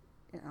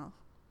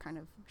 kind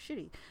of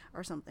shitty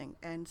or something.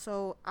 And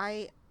so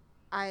I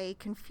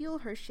can feel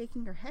her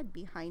shaking her head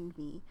behind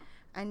me.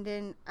 And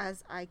then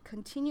as I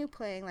continue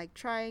playing, like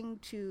trying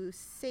to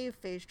save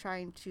face,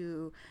 trying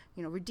to,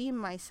 redeem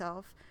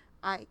myself,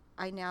 I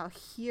now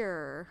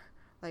hear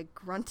like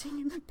grunting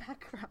in the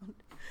background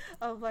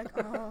of like,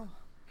 oh.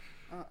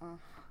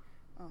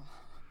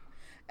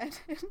 And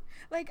then,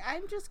 like,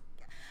 I'm just,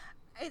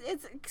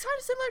 it's kind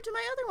of similar to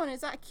my other one,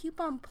 is I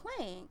keep on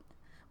playing,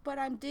 but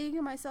I'm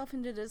digging myself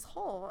into this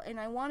hole, and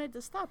I wanted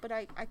to stop, but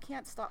I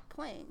can't stop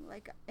playing,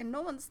 like, and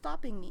no one's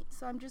stopping me,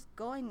 so I'm just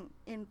going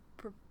in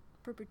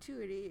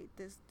perpetuity,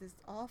 this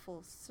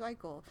awful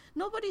cycle.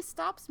 Nobody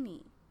stops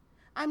me.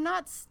 I'm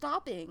not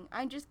stopping.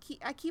 I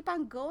keep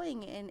on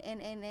going,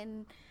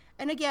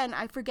 and again,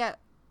 I forget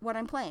what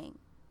I'm playing.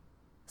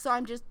 So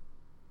I'm just,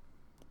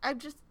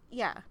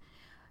 yeah.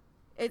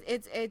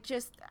 It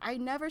just, I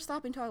never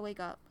stop until I wake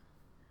up.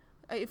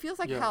 It feels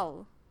like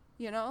hell,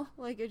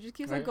 Like, it just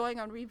keeps on going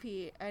on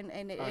repeat, and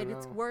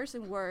it's worse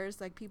and worse.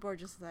 Like, people are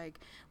just, like,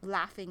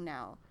 laughing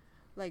now.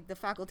 Like, the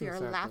faculty are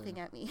laughing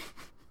at me.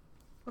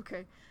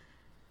 Okay.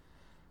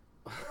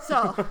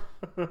 So,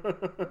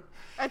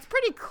 it's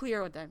pretty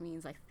clear what that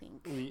means, I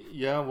think.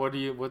 Yeah, what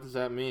does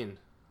that mean?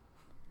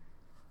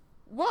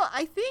 Well,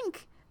 I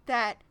think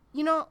that,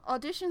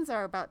 auditions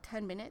are about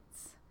 10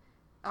 minutes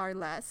or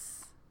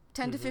less,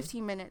 10 to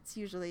 15 minutes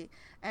usually.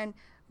 And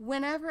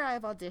whenever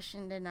I've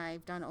auditioned and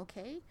I've done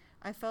okay,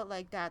 I felt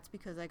like that's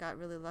because I got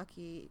really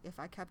lucky. If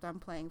I kept on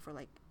playing for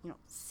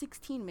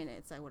 16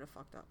 minutes, I would have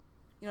fucked up.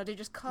 They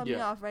just cut me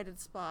off right at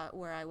the spot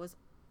where I was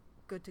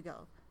good to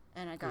go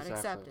and I got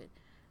accepted.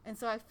 And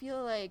so I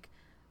feel like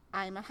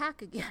I'm a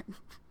hack again.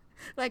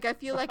 Like, I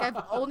feel like I've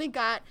only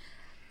got,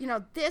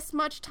 this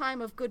much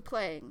time of good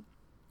playing.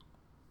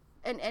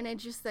 And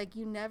it's just like,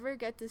 you never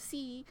get to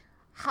see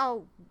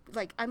how,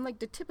 like, I'm like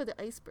the tip of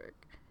the iceberg,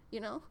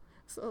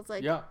 So it's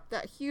like,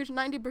 that huge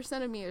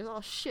 90% of me is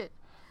all shit.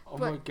 Oh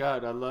my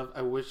God,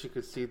 I wish you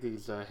could see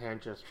these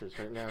hand gestures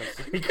right now. It's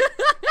like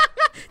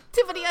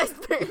tip of the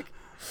iceberg.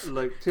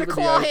 Like, tip of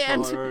the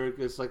iceberg.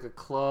 It's like a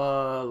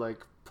claw,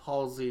 like,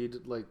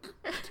 palsied, like,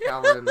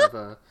 talon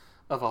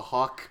of a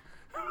hawk.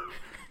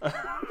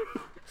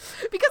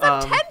 Because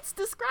I'm tense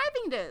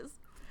describing this.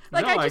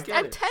 Like, no,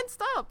 I'm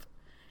tensed up.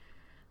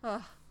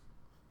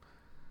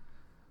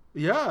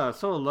 Yeah,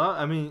 so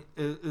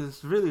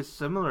it's really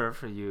similar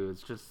for you.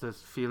 It's just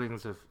this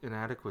feelings of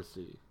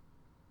inadequacy.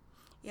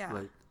 Yeah.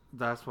 Like,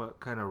 that's what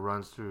kind of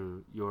runs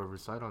through your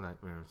recital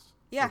nightmares.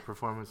 Yeah. Or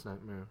performance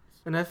nightmares.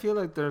 And I feel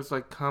like there's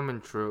like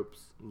common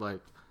tropes,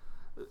 like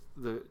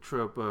the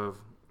trope of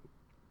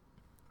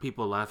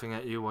people laughing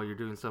at you while you're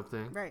doing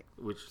something. Right.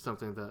 Which is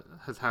something that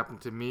has happened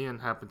to me and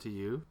happened to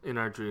you in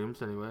our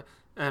dreams anyway.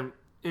 And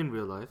in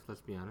real life,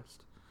 let's be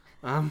honest.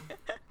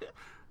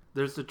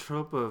 There's the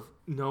trope of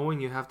knowing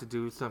you have to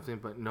do something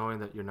but knowing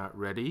that you're not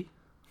ready.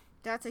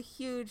 That's a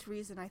huge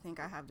reason I think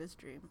I have this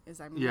dream,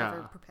 is I'm Yeah.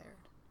 never prepared.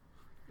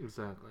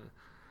 Exactly.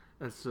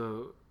 And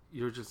so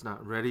you're just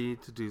not ready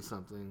to do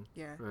something.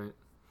 Yeah. Right?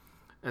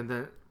 And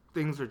then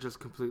things are just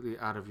completely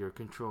out of your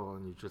control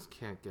and you just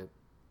can't get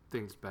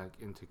things back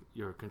into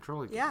your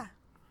control again. Yeah.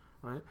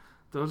 Right?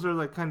 Those are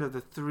like kind of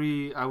the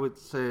three, I would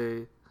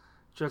say,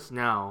 just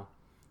now,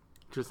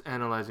 just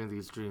analyzing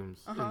these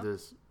dreams in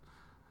this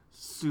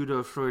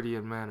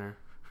pseudo-Freudian manner.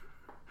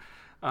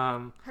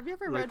 Have you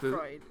ever like read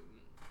Freud?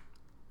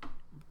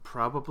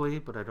 Probably,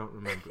 but I don't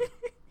remember.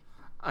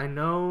 I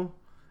know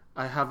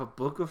I have a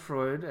book of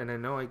Freud, and I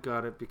know I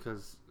got it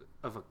because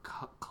of a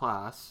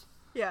class,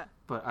 Yeah.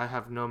 but I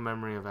have no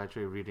memory of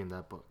actually reading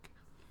that book.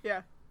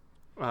 Yeah.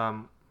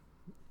 I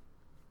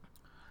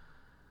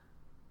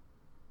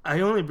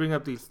only bring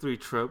up these three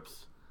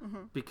tropes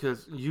Mm-hmm.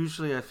 because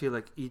usually I feel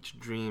like each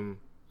dream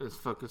is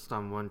focused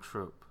on one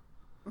trope.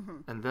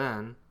 Mm-hmm. And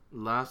then,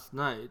 last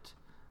night,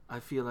 I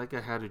feel like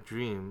I had a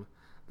dream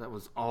that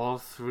was all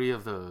three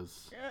of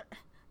those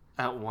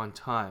at one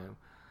time.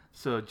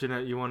 So,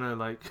 Jeanette, you want to,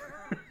 like...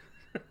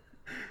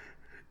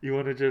 you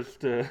want to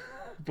just,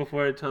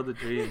 before I tell the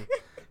dream,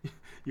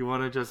 you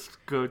want to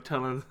just go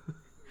tell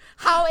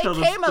How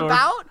it came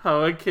about?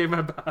 How it came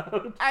about.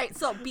 All right,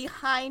 so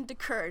behind the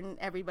curtain,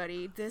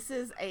 everybody, this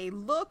is a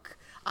look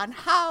on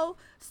how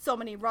so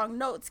many wrong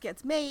notes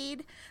gets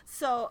made.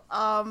 So,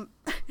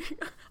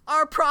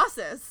 our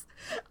process.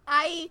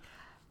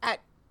 At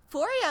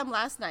 4 a.m.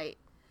 last night,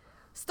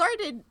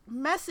 started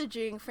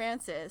messaging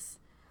Francis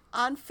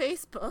on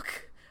Facebook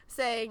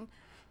saying,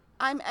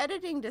 I'm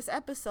editing this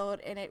episode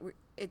and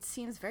it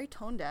seems very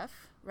tone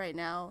deaf right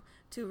now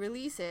to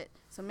release it.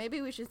 So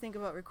maybe we should think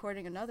about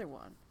recording another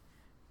one.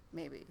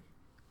 Maybe.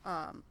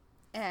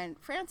 And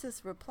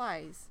Francis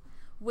replies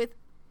with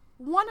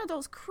one of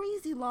those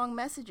crazy long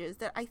messages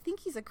that I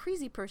think he's a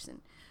crazy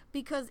person,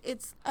 because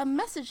it's a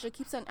message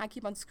that I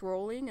keep on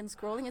scrolling and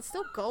scrolling. It's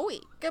still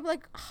going. I'm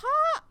like,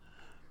 huh?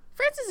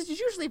 Francis is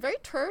usually very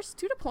terse,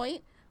 to the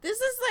point. This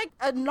is like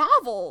a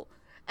novel,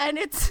 and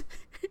it's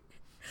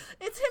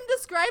it's him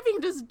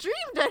describing this dream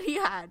that he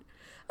had. And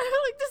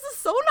I'm like, this is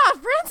so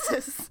not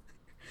Francis.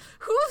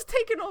 Who's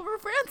taken over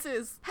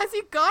Francis? Has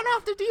he gone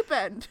off the deep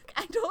end?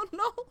 I don't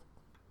know.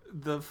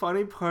 The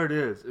funny part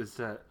is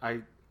that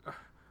I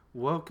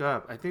woke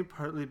up, I think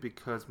partly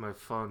because my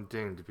phone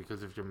dinged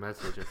because of your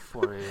message at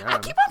 4 a.m. I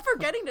keep on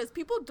forgetting this.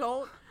 People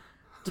don't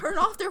turn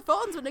off their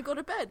phones when they go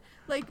to bed.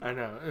 Like, I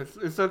know,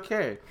 it's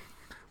okay.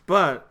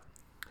 But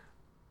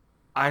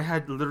I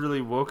had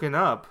literally woken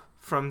up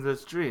from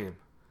this dream.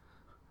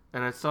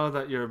 And I saw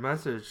that your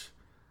message,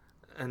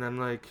 and I'm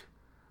like,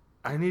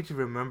 I need to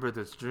remember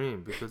this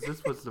dream because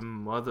this was the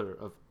mother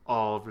of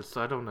all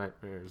recital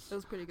nightmares. it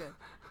was pretty good.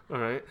 All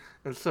right?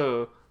 And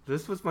so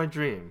this was my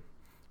dream.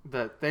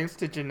 That thanks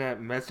to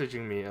Jeanette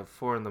messaging me at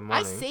 4 in the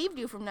morning. I saved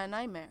you from that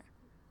nightmare.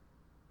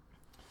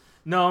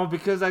 No,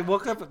 because I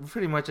woke up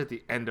pretty much at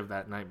the end of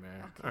that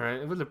nightmare. Okay. All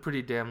right? It was a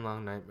pretty damn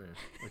long nightmare.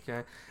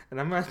 Okay? And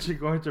I'm actually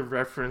going to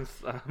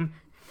reference...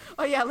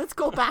 Oh yeah, let's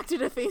go back to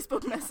the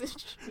Facebook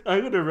message.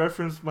 I'm going to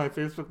reference my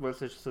Facebook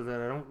message so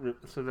that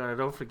I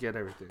don't forget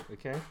everything.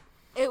 Okay?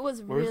 It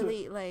was Where is it?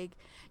 really like,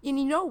 and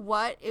you know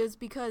what? It was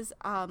because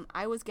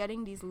I was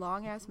getting these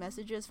long ass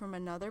messages from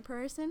another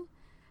person,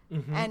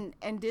 Mm-hmm.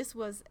 and this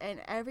was,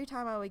 and every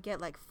time I would get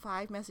like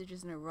 5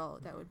 messages in a row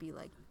that would be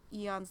like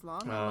eons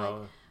long.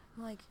 Oh.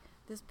 I'm like,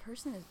 this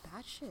person is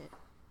batshit,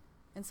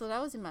 and so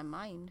that was in my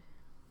mind,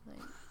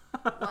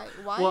 like,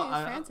 why Well,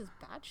 is Francis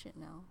batshit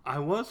now? I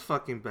was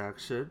fucking back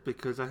shit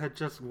because I had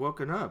just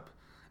woken up.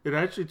 It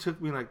actually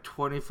took me like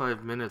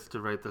 25 minutes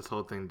to write this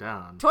whole thing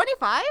down.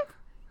 25?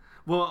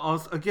 Well,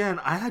 also, again,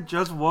 I had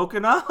just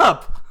woken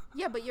up.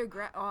 Yeah, but your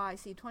I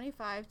see,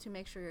 25 to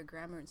make sure your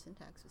grammar and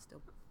syntax is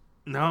still.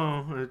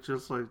 No, it's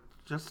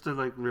just to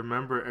like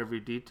remember every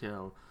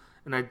detail.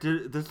 And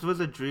this was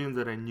a dream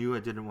that I knew I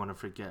didn't want to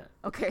forget.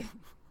 Okay.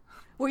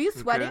 Were you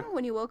sweating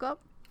when you woke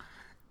up?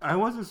 I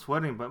wasn't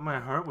sweating, but my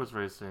heart was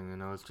racing,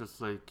 and I was just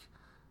like,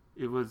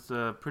 it was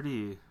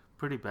pretty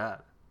bad.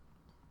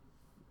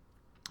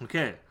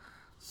 Okay,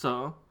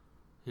 so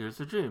here's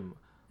the dream.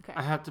 Okay.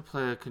 I had to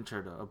play a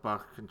concerto, a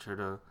Bach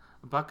concerto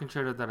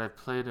that I've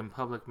played in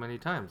public many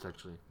times,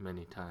 actually.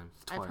 Many times.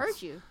 Twice. I've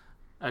heard you.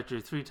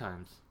 Actually, 3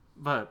 times.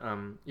 But,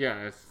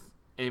 yeah, it's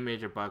A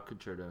major Bach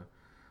concerto.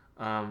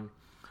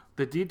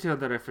 The detail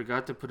that I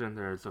forgot to put in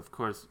there is, of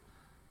course,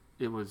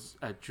 it was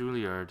at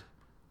Juilliard,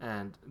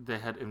 and they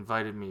had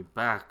invited me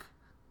back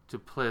to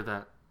play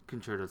that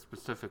concerto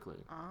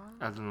specifically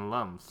as an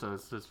alum. So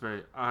it's this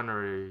very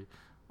honorary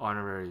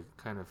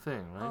kind of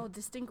thing, right? Oh,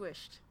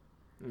 distinguished.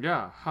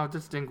 Yeah, how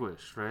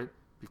distinguished, right?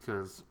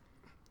 Because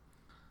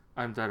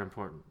I'm that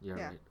important. Yeah,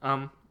 Yeah.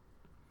 right.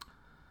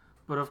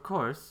 But of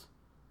course,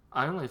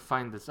 I only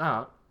find this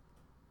out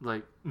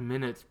like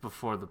minutes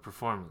before the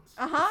performance.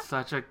 Uh-huh. It's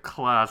such a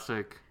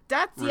classic.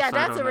 That's a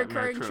Recital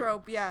recurring nightmare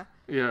trope. Yeah.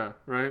 Yeah,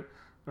 right?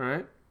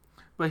 Right?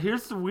 But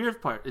here's the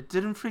weird part. It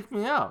didn't freak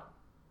me out.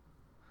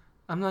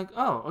 I'm like,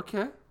 oh,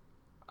 okay.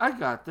 I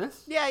got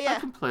this. Yeah, yeah. I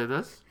can play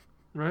this.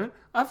 Right?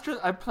 I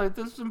played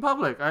this in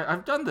public.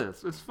 I've done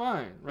this. It's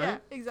fine, right? Yeah,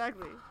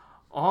 exactly.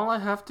 All I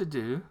have to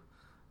do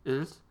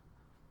is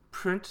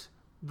print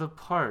the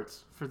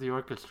parts for the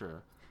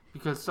orchestra.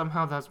 Because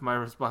somehow that's my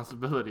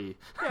responsibility.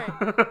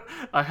 Right.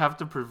 I have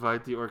to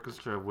provide the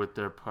orchestra with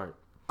their part.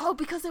 Oh,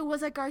 because it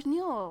was at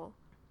Garnier.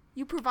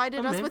 You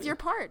provided us with maybe. your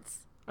parts.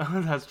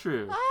 That's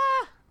true.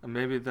 Ah!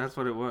 Maybe that's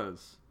what it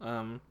was.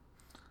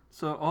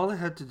 So all I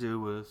had to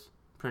do was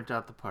print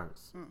out the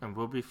parts, and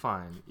we'll be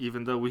fine,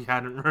 even though we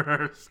hadn't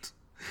rehearsed.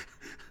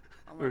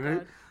 Oh my Right?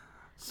 god.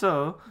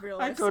 So Real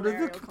I life go to the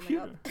scenario coming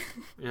computer. up.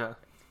 Yeah.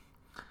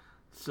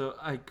 So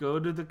I go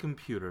to the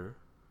computer,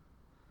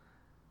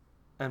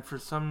 and for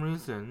some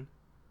reason,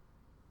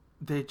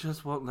 they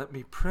just won't let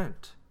me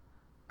print.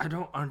 I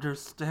don't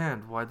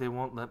understand why they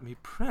won't let me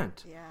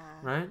print. Yeah.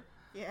 Right?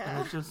 Yeah.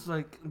 And it's just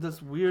like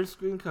this weird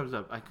screen comes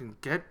up. I can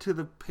get to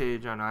the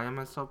page on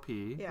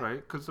IMSLP, Yeah. right?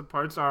 Because the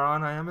parts are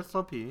on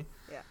IMSLP.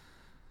 Yeah.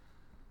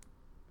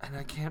 And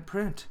I can't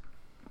print.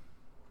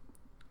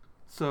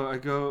 So I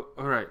go,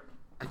 all right,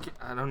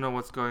 I don't know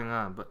what's going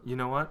on, but you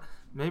know what?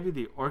 Maybe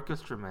the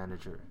orchestra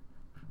manager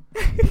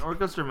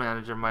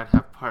might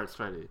have parts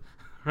ready,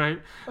 right?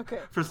 Okay.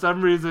 For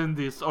some reason,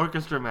 this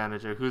orchestra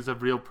manager, who's a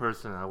real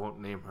person, I won't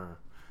name her,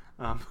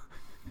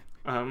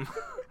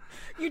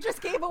 You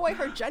just gave away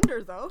her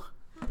gender, though.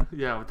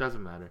 yeah, it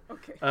doesn't matter.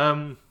 Okay.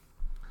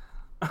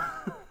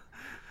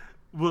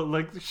 Well,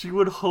 like, she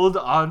would hold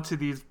on to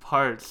these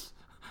parts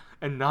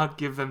and not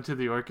give them to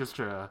the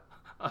orchestra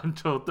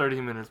until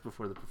 30 minutes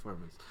before the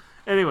performance.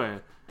 Anyway,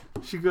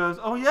 she goes,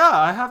 oh yeah,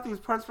 I have these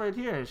parts right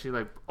here. And she,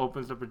 like,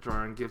 opens up a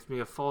drawer and gives me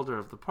a folder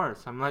of the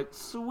parts. I'm like,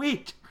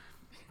 sweet!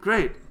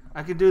 Great!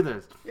 I can do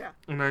this. Yeah.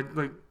 And I,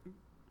 like,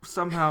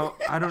 somehow,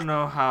 I don't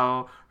know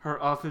how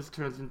her office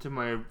turns into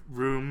my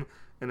room,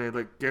 and I,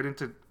 like, get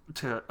into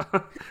to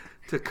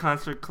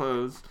concert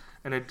clothes,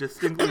 and I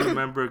distinctly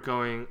remember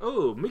going,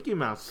 oh, Mickey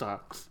Mouse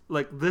socks.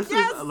 Like, this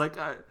Yes! is, like,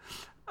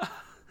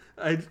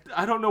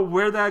 I don't know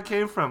where that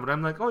came from, but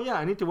I'm like, oh yeah,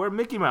 I need to wear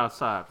Mickey Mouse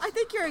socks. I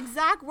think your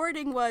exact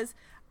wording was,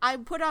 I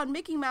put on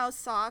Mickey Mouse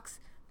socks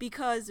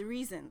because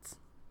reasons.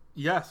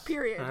 Yes.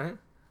 Period. Right?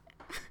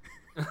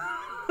 And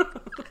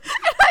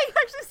I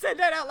actually said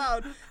that out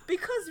loud.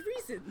 Because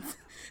reasons.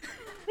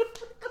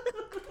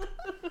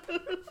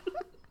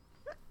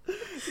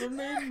 It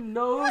made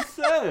no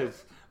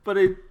sense. But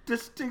I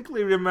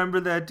distinctly remember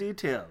that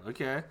detail,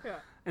 okay? Yeah.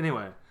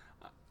 Anyway,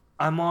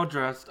 I'm all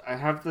dressed. I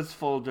have this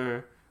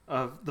folder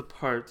of the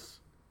parts.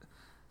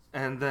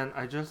 And then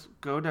I just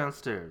go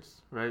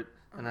downstairs, right?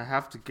 And I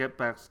have to get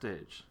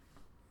backstage.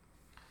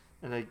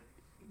 And I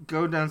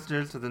go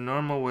downstairs to the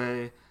normal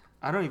way.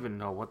 I don't even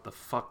know what the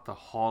fuck the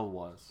hall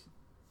was.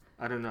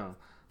 I don't know.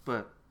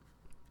 But,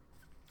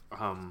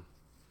 and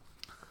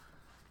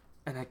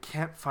I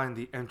can't find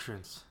the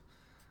entrance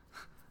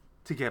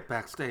to get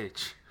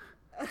backstage.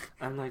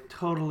 I'm like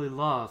totally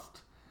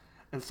lost.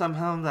 And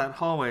somehow in that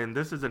hallway, and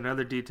this is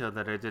another detail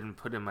that I didn't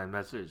put in my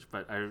message,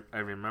 but I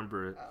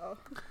remember it. Uh-oh.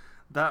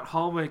 That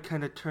hallway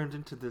kind of turned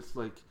into this,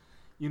 like,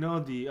 you know,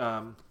 the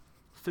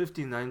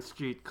 59th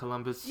Street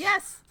Columbus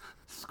Yes.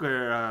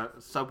 Square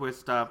subway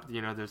stop.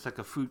 You know, there's like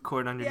a food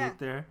court underneath Yeah.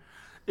 there.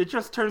 It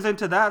just turns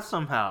into that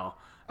somehow.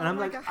 And Oh I'm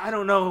my like, God. I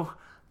don't know.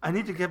 I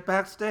need to get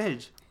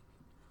backstage.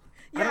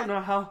 I Yeah. don't know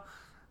how.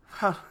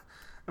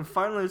 And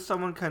finally,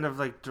 someone kind of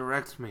like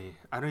directs me.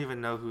 I don't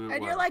even know who it was.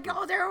 And you're like, but-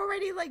 oh, they're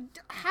already like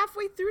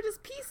halfway through this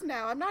piece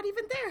now. I'm not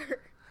even there.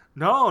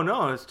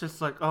 No, it's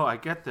just like, oh, I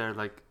get there,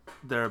 like,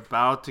 they're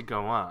about to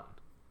go on,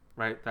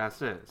 right?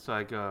 That's it. So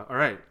I go, all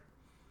right,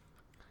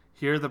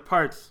 here are the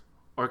parts,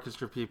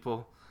 orchestra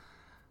people.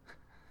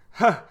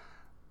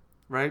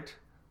 Right?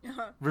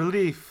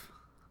 Relief.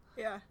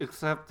 Yeah.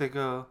 Except they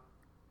go,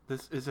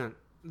 this isn't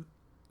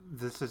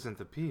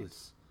the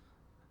piece.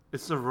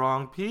 It's the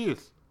wrong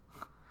piece.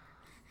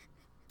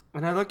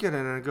 And I look at it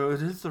and I go,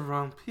 it is the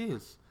wrong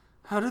piece.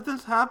 How did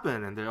this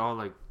happen? And they all,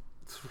 like,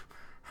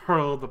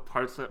 hurl the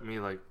parts at me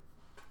like,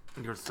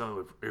 you're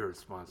so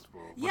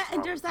irresponsible. Yeah, What's and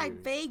wrong there's with that you?"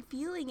 vague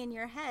feeling in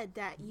your head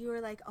that you were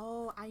like,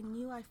 oh, I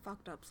knew I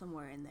fucked up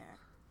somewhere in there.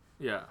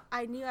 Yeah.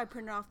 I knew I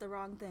printed off the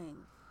wrong thing.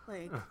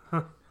 Like,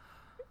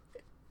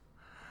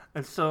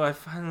 And so I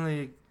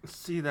finally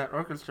see that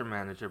orchestra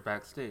manager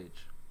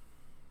backstage.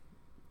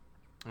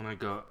 And I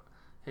go,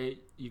 hey,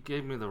 you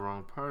gave me the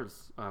wrong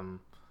parts.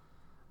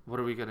 What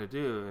are we going to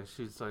do? And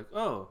she's like,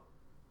 oh,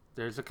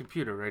 there's a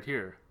computer right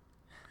here.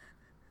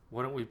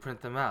 Why don't we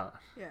print them out?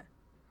 yeah.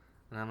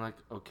 And I'm like,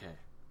 okay,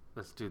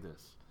 let's do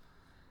this.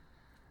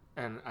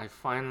 And I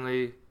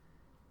finally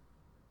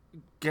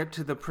get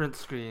to the print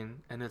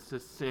screen, and it's the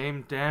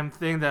same damn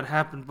thing that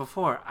happened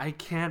before. I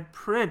can't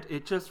print.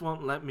 It just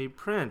won't let me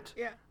print.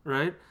 Yeah.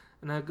 Right?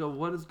 And I go,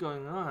 what is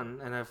going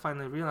on? And I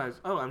finally realize,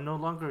 oh, I'm no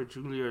longer a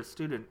Juilliard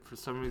student. For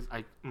some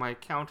reason, my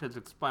account has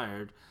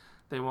expired.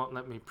 They won't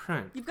let me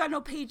print. You've got no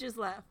pages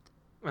left.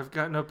 I've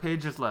got no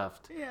pages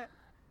left. Yeah.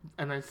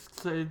 And I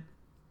say,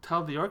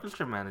 tell the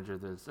orchestra manager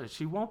this, and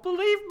she won't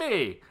believe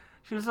me.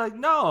 She was like,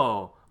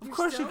 no, of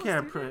course you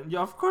can't print. Yeah,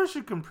 of course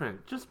you can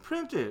print. Just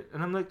print it.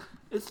 And I'm like,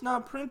 it's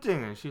not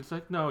printing. And she's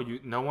like, no,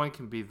 no one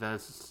can be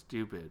this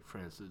stupid,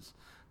 Francis.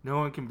 No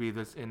one can be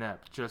this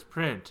inept. Just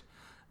print.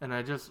 And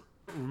I just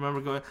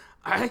remember going,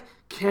 I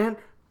can't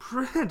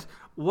print.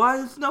 Why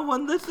is no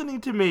one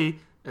listening to me?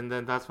 And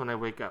then that's when I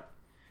wake up.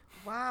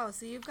 Wow,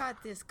 so you've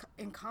got this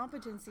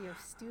incompetency of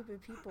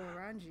stupid people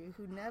around you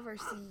who never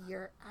see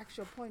your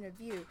actual point of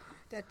view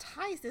that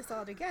ties this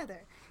all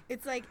together.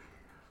 It's like,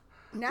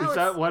 now is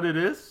that what it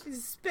is?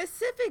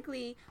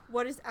 Specifically,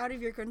 what is out of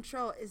your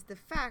control is the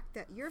fact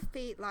that your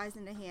fate lies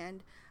in the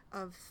hand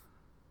of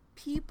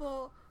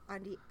people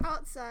on the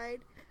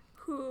outside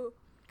who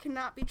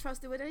cannot be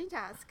trusted with any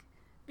task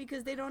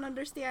because they don't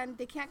understand,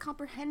 they can't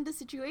comprehend the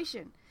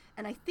situation.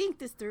 And I think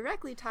this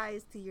directly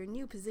ties to your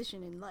new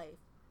position in life.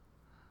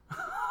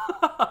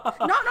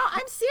 No,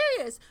 I'm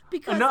serious.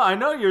 Because no, I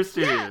know you're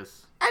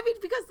serious. Yeah, I mean,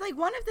 because like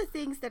one of the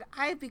things that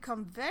I've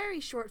become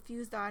very short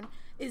fused on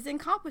is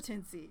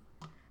incompetency,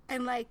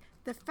 and like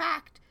the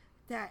fact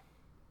that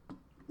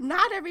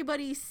not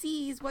everybody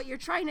sees what you're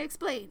trying to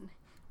explain.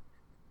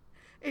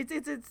 It's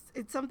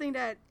something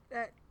that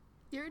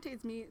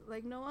irritates me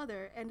like no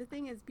other. And the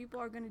thing is, people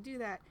are going to do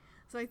that.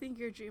 So I think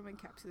your dream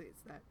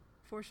encapsulates that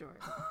for sure.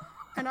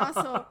 And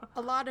also,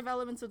 a lot of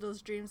elements of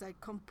those dreams I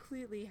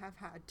completely have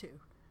had too.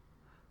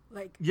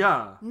 Like,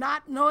 yeah,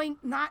 not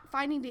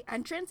finding the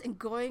entrance and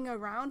going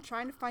around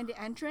trying to find the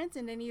entrance,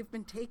 and then you've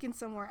been taken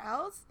somewhere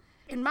else.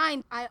 In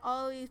mine, I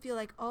always feel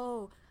like,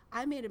 oh,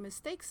 I made a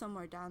mistake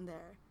somewhere down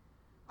there.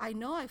 I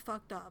know I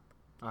fucked up.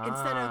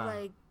 Instead of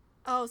like,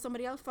 oh,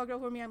 somebody else fucked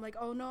up for me. I'm like,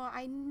 oh no,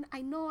 I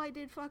know I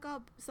did fuck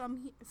up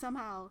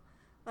somehow.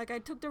 Like I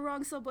took the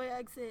wrong subway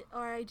exit,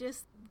 or I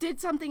just did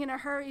something in a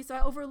hurry, so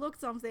I overlooked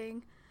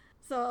something.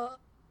 So,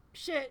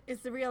 shit,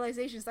 it's the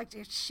realization. It's like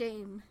just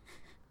shame.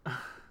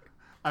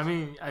 I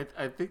mean,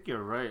 I think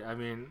you're right. I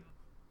mean,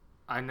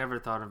 I never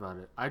thought about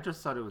it. I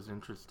just thought it was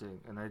interesting,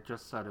 and I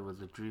just thought it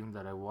was a dream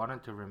that I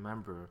wanted to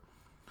remember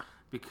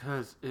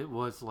because it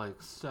was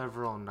like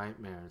several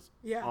nightmares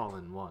all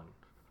in one.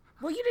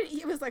 Well, you didn't.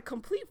 It was like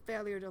complete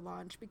failure to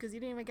launch because you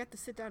didn't even get to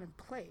sit down and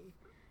play.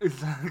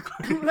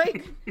 Exactly.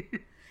 Like,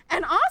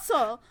 and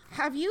also,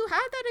 have you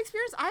had that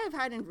experience? I have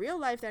had in real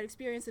life that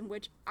experience in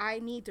which I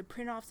need to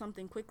print off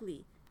something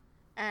quickly,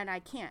 and I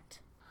can't.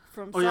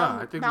 From some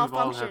I think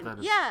malfunction. We've all had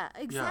that. Yeah,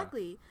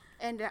 exactly.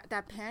 Yeah. And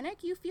that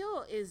panic you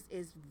feel is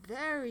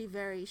very,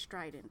 very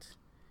strident.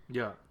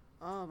 Yeah.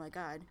 Oh my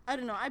God. I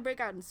don't know. I break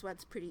out in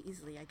sweats pretty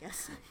easily, I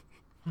guess.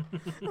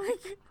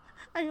 Like,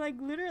 I'm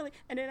like literally,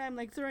 and then I'm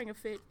like throwing a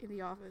fit in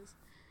the office.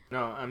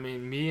 No, I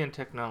mean, me and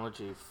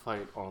technology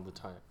fight all the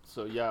time.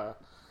 So yeah,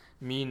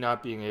 me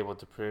not being able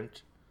to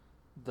print,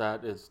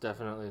 that is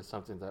definitely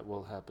something that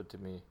will happen to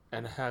me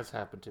and has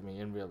happened to me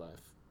in real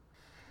life.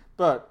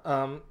 But,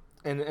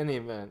 in any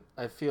event,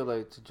 I feel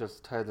like to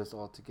just tie this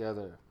all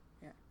together.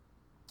 Yeah.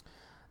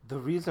 The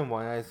reason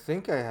why I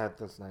think I had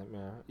this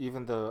nightmare,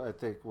 even though I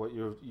think what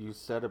you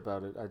said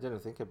about it, I didn't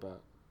think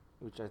about,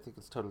 which I think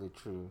is totally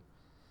true.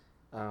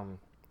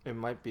 It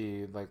might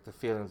be like the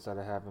feelings that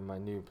I have in my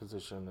new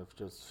position of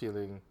just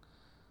feeling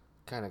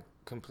kind of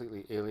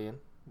completely alien,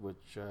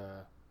 which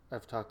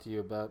I've talked to you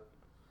about.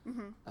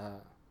 Mm-hmm.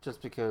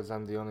 Just because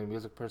I'm the only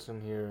music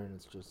person here,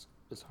 and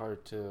it's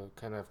hard to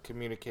kind of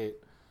communicate.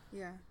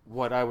 Yeah.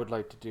 What I would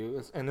like to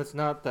do. And it's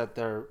not that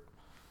they're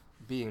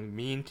being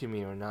mean to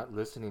me or not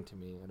listening to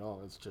me at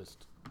all. It's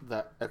just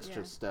that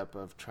extra step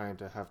of trying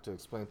to have to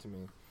explain to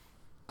me.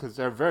 Because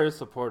they're very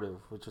supportive,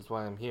 which is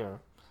why I'm here.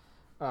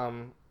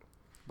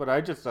 But I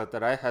just thought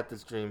that I had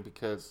this dream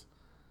because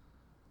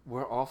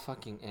we're all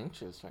fucking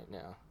anxious right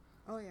now.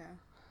 Oh, yeah.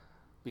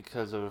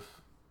 Because of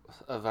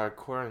our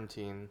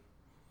quarantine.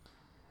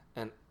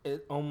 And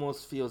it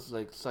almost feels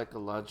like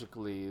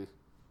psychologically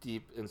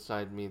deep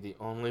inside me, the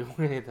only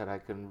way that I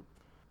can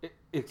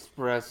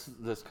express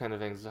this kind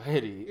of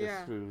anxiety is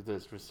through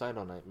this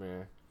recital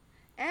nightmare,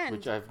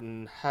 which I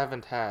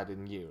haven't had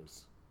in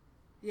years.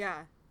 Yeah.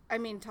 I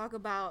mean, talk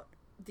about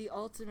the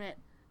ultimate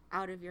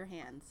out of your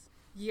hands.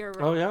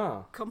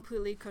 You're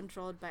completely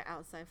controlled by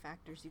outside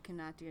factors. You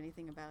cannot do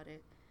anything about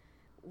it.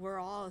 We're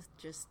all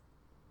just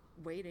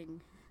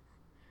waiting.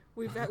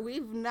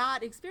 We've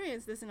not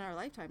experienced this in our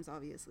lifetimes,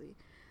 obviously.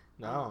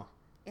 No.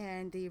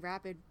 And the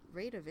rapid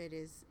rate of it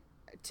is,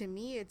 to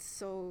me, it's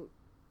so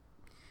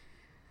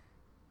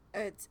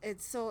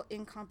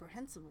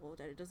incomprehensible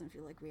that it doesn't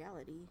feel like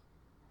reality.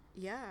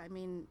 Yeah, I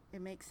mean,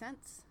 it makes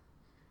sense.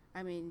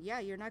 I mean, yeah,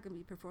 you're not going to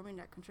be performing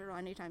that concerto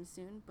anytime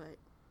soon, but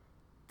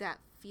that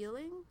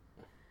feeling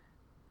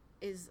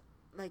is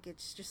like,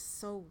 it's just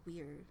so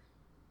weird.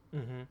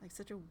 Mm-hmm. Like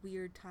such a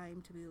weird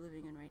time to be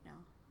living in right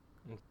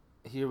now.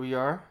 Here we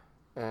are,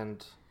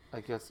 and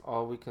I guess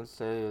all we can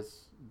say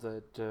is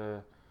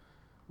that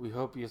we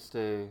hope you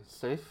stay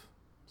safe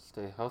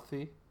stay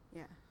healthy,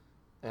 Yeah.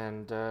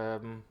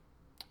 and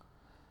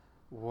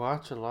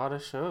watch a lot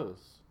of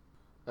shows.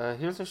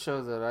 Here's a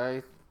show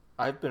that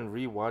I've been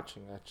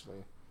rewatching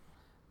actually.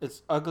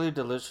 It's Ugly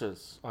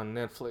Delicious on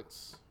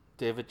Netflix.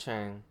 David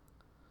Chang.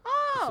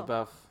 It's Oh.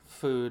 about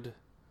food.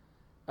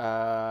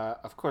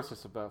 Of course,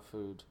 it's about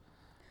food,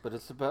 but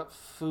it's about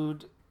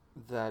food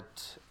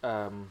that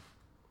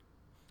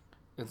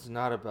it's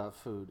not about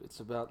food. It's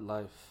about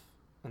life,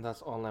 and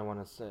that's all I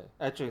want to say.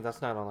 Actually,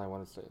 that's not all I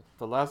want to say.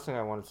 The last thing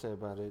I want to say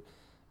about it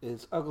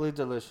is Ugly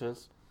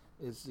Delicious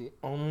is the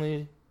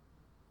only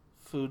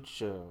food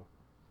show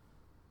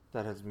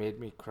that has made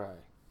me cry.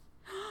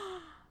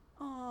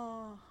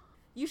 Oh.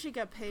 You should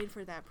get paid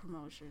for that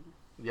promotion.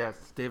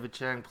 Yes, David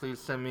Chang, please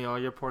send me all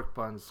your pork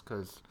buns,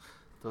 because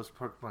those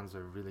pork buns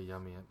are really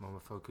yummy at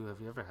Momofuku.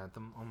 Have you ever had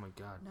them? Oh my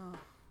god. No.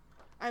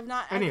 I've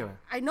not. Anyway.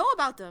 I know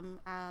about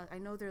them. I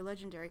know they're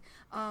legendary.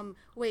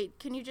 Wait,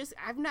 can you just?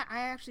 I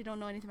actually don't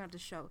know anything about the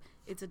show.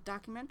 It's a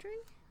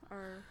documentary,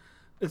 or?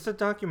 It's a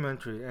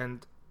documentary,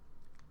 and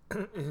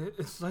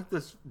it's like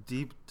this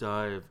deep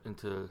dive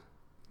into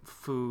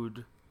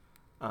food.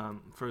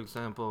 For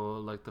example,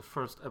 like the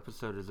first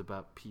episode is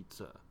about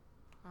pizza.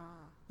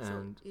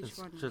 And so each it's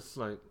one. just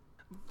like,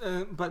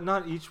 but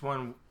not each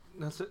one.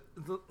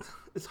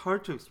 It's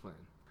hard to explain.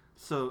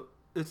 So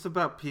it's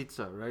about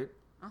pizza, right?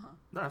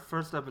 That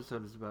first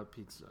episode is about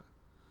pizza,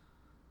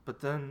 but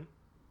then,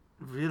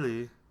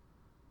 really,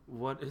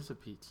 what is a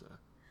pizza?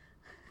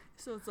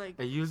 So it's like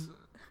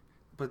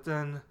but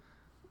then,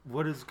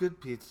 what is good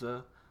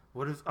pizza?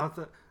 What is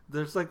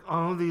There's like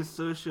all these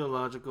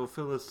sociological,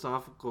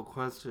 philosophical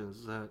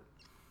questions that.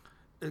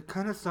 It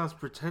kind of sounds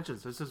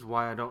pretentious. This is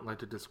why I don't like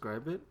to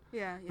describe it.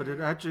 yeah. But it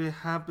actually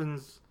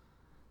happens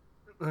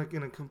like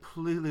in a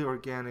completely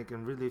organic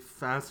and really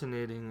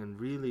fascinating and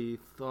really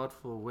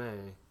thoughtful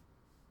way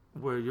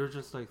where you're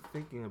just like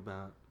thinking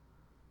about,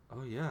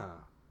 oh yeah,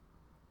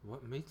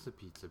 what makes a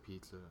pizza?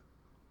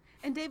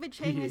 And David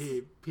Chang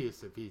is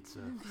pizza.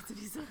 pizza.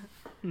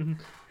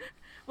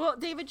 Well,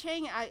 David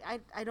Chang,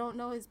 I don't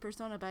know his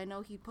persona, but I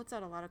know he puts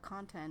out a lot of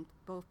content,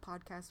 both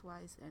podcast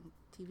wise and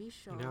TV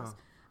shows. Yeah.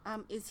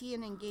 Is he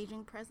an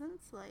engaging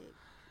presence? Like,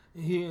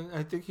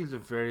 I think he's a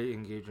very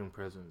engaging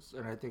presence,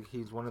 and I think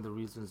he's one of the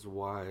reasons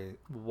why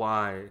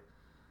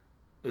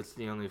it's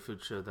the only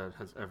food show that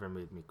has ever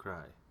made me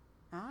cry.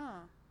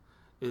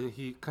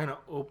 He kind of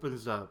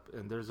opens up,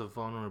 and there's a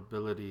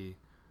vulnerability,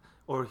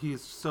 or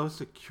he's so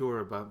secure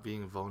about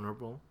being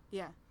vulnerable.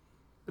 Yeah.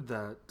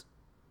 That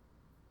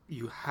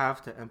you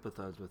have to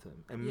empathize with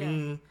him, and Yeah.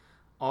 me,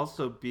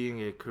 also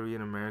being a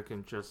Korean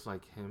American just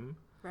like him.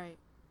 Right.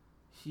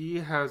 He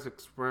has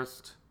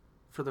expressed,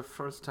 for the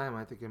first time,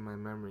 I think in my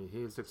memory,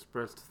 he has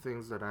expressed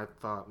things that I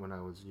thought when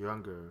I was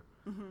younger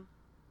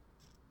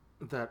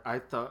that I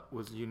thought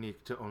was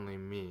unique to only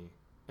me.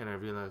 And I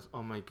realized,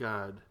 oh my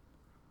god,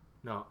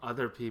 no,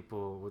 other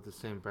people with the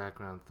same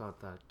background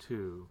thought that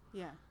too.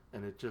 Yeah.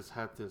 And it just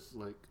had this,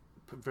 like,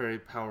 very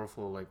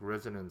powerful, like,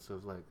 resonance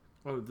of, like,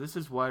 oh, this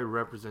is why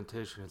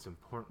representation is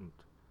important.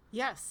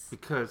 Yes.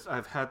 Because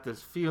I've had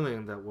this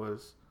feeling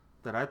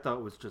that I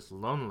thought was just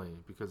lonely,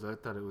 because I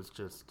thought it was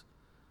just,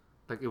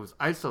 like, it was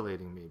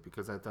isolating me,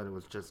 because I thought it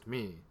was just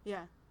me.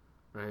 Yeah.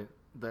 Right?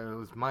 That it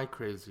was my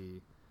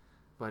crazy.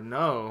 But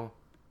no,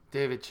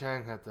 David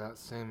Chang had that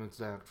same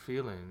exact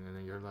feeling,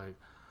 and you're like,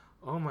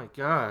 oh my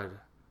god.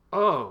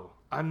 Oh,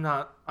 I'm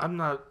not,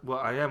 well,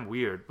 I am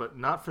weird, but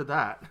not for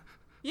that.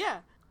 Yeah.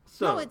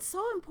 So, no, it's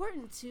so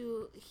important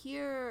to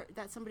hear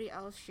that somebody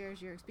else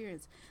shares your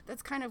experience.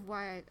 That's kind of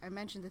why I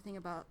mentioned the thing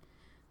about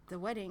the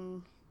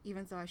wedding,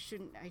 even though I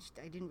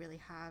didn't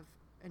really have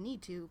a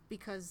need to,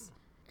 because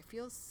it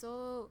feels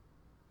so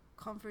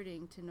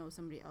comforting to know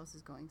somebody else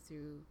is going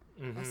through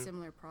a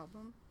similar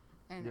problem.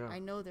 And Yeah. I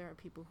know there are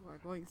people who are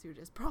going through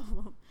this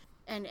problem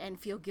and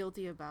feel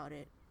guilty about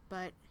it.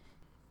 But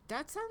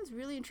that sounds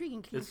really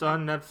intriguing. It's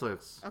on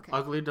Netflix. Okay.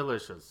 Ugly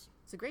Delicious.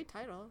 It's a great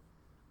title.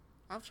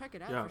 I'll check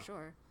it out Yeah. for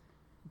sure.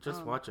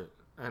 Just watch it.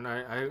 And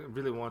I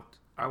really want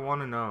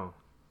to know,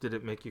 did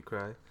it make you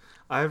cry?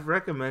 I've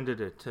recommended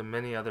it to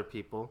many other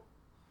people.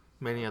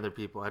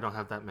 I don't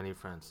have that many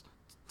friends.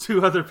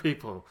 2 other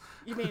people.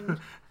 You mean,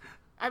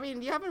 I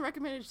mean, you haven't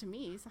recommended it to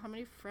me, so how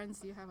many friends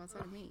do you have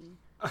outside of me?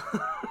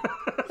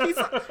 He's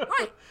like,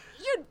 right,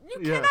 you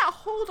cannot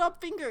hold up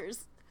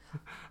fingers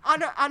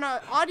on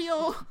a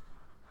audio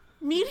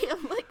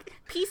medium, like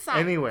peace sign.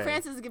 Anyway.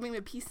 Francis is giving me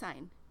a peace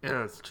sign.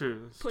 Yeah, it's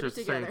true. It's Put it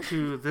just saying together.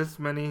 to this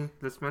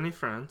many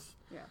friends.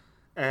 Yeah.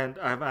 And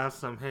I've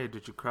asked them, hey,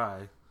 did you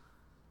cry?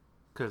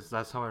 Because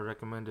that's how I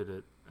recommended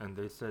it. And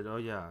they said, oh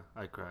yeah,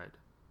 I cried.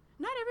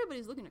 Not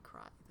everybody's looking to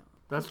cry, though.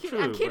 That's I'm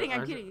true. kidding. I'm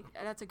but kidding.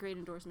 That's a great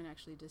endorsement,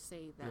 actually, to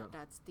say that Yeah.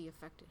 that's the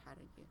effect it had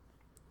on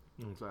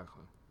you.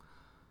 Exactly.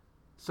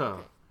 So,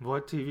 Okay.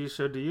 what TV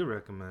show do you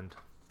recommend?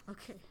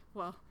 Okay,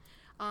 well,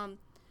 I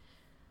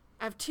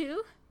have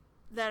 2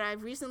 that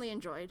I've recently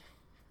enjoyed,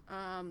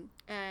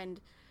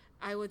 and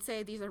I would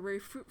say these are very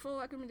fruitful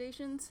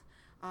recommendations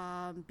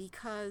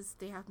because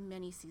they have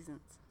many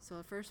seasons. So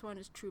the first one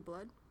is True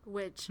Blood.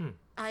 which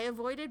I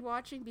avoided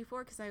watching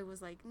before because I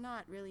was like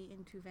not really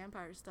into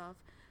vampire stuff.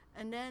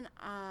 And then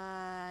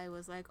I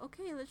was like,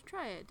 okay, let's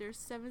try it. There's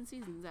 7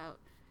 seasons out.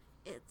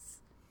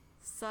 It's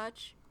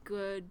such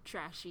good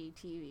trashy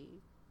TV.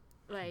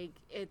 Like,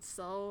 it's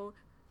so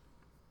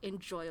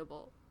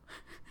enjoyable.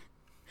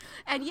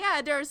 And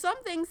yeah, there are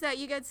some things that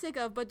you get sick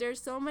of, but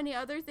there's so many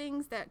other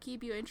things that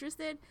keep you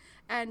interested.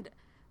 And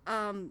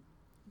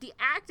the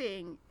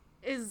acting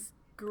is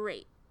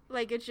great.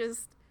 Like, it's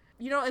just,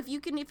 you know, if you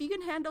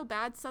can handle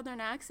bad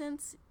Southern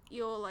accents,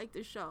 you'll like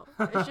the show.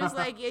 It's just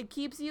like, it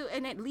keeps you,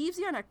 and it leaves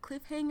you on a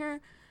cliffhanger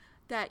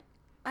that,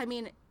 I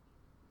mean,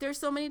 there's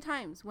so many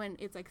times when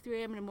it's like 3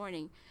 a.m. in the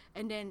morning,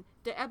 and then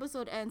the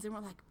episode ends, and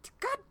we're like,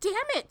 God damn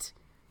it!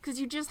 Because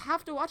you just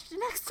have to watch the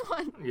next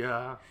one.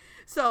 Yeah.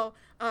 So,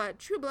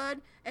 True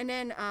Blood, and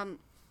then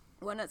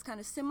one that's kind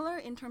of similar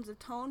in terms of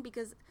tone,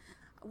 because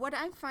what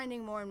I'm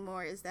finding more and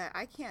more is that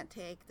I can't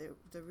take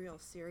the real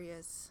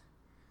serious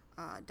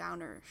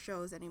downer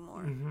shows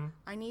anymore. Mm-hmm.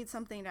 I need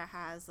something that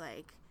has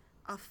like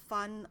a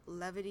fun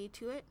levity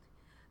to it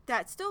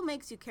that still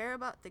makes you care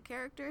about the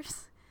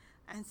characters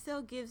and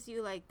still gives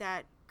you like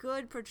that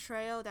good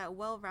portrayal, that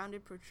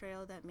well-rounded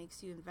portrayal that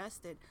makes you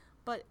invested,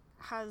 but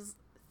has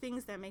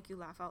things that make you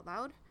laugh out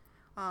loud.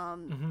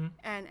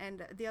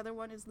 And the other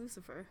one is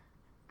Lucifer.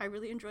 I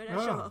really enjoy that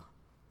show.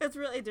 It's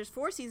really, there's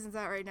 4 seasons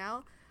out right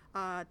now.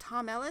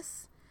 Tom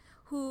Ellis,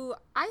 who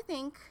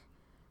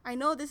I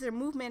know there's a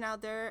movement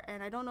out there,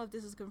 and I don't know if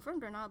this is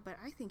confirmed or not, but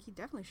I think he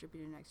definitely should be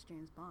the next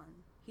James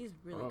Bond. He's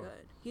really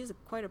good. He's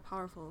quite a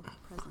powerful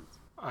presence.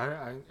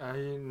 I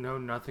know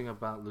nothing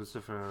about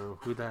Lucifer or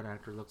who that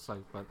actor looks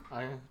like, but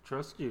I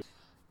trust you.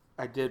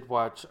 I did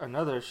watch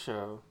another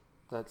show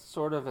that's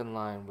sort of in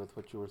line with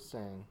what you were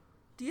saying.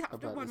 Do you have to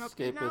about one up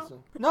me now? escapism.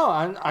 No,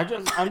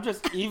 I'm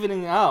just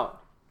evening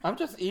out. I'm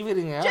just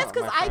evening out. Just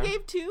because my I friend.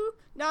 gave 2,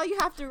 now you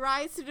have to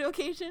rise to the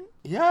occasion?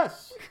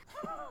 Yes.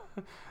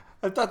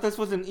 I thought this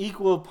was an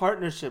equal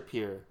partnership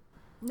here.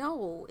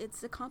 No,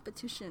 it's a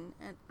competition,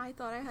 and I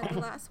thought I had the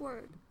last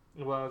word.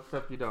 Well,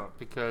 except you don't,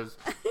 because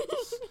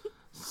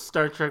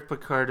Star Trek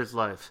Picard is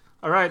life.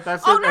 All right,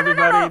 that's Oh, it, no,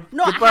 everybody.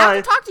 no, Goodbye. I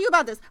have to talk to you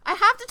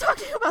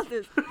about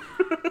this.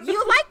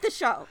 You like the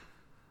show.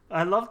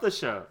 I love the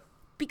show.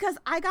 Because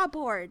I got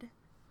bored.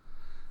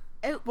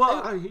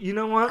 You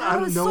know what? I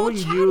was so knowing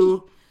chatty.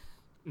 you.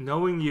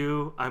 Knowing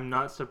you, I'm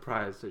not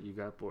surprised that you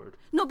got bored.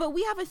 No, but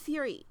we have a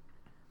theory.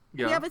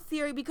 Yeah. We have a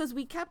theory because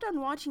we kept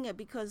on watching it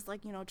because,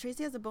 like, you know,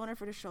 Tracy has a boner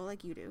for the show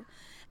like you do.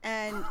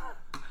 And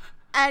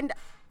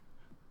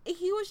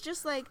he was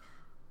just like,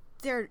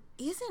 there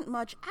isn't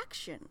much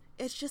action.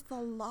 It's just a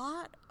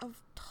lot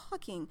of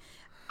talking.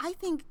 I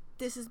think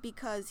this is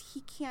because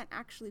he can't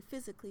actually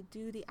physically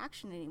do the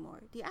action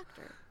anymore, the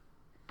actor.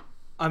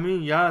 I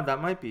mean, yeah,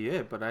 that might be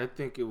it, but I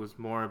think it was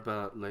more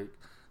about, like,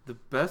 the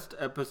best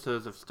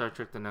episodes of Star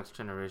Trek The Next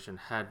Generation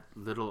had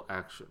little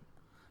action.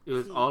 It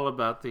was all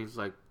about these,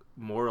 like,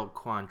 moral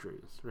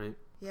quandaries, right?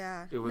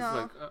 Yeah. It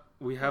was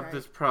we have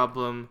this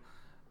problem,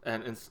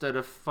 and instead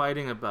of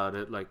fighting about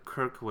it like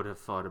Kirk would have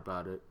fought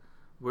about it,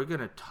 we're going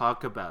to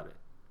talk about it.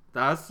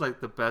 That's, like,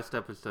 the best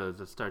episodes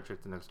of Star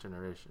Trek The Next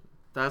Generation.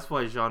 That's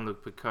why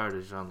Jean-Luc Picard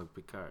is Jean-Luc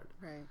Picard.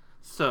 Right.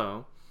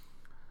 So,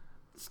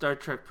 Star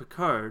Trek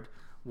Picard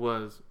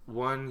was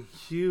one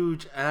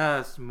huge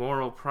ass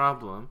moral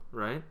problem,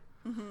 right?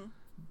 Mm-hmm.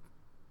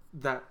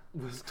 That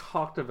was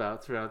talked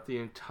about throughout the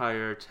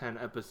entire 10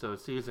 episode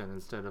season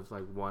instead of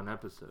like one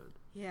episode.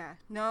 Yeah.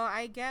 No,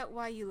 I get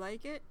why you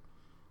like it.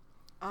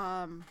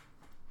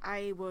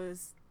 I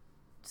was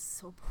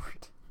so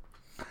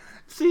bored.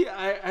 See,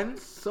 I'm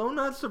so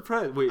not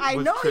surprised. Wait, I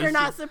know Tracy, you're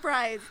not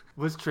surprised.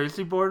 Was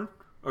Tracy bored?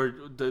 Or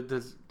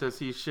does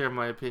he share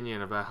my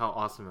opinion about how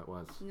awesome it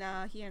was?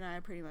 No, he and I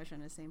are pretty much on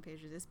the same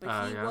page with this,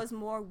 but he yeah? was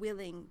more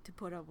willing to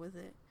put up with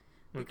it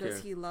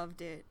because he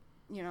loved it.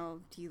 You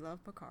know, he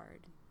loved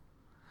Picard.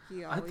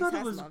 I thought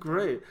it was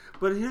great,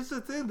 but here's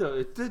the thing, though.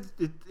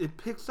 It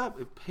picks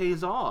up. It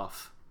pays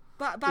off.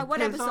 But by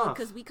what episode?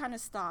 Because we kind of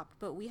stopped,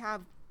 but we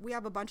have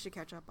a bunch to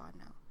catch up on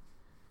now.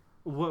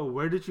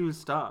 Where did you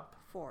stop?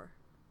 4.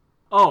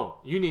 Oh,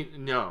 you need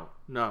no.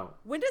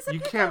 When does it? You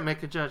can't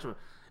make a judgment.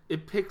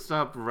 It picks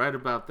up right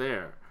about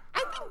there. I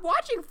think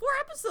watching 4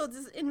 episodes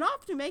is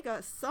enough to make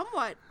a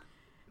somewhat.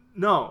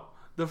 No,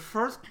 the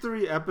first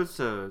 3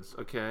 episodes,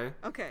 okay,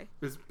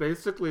 is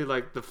basically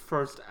like the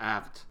first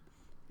act.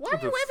 Why are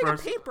you waving a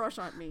paintbrush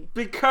at me?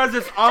 Because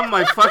it's on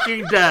my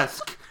fucking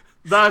desk.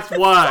 That's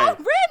why.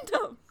 So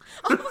random.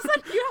 All of a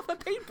sudden, you have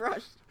a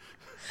paintbrush.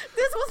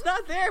 This was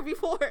not there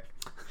before.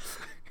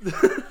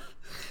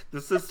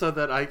 This is so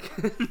that I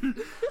can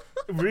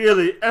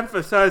really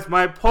emphasize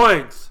my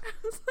points.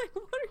 It's like,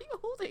 what are you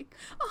holding?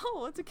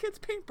 Oh, it's a kid's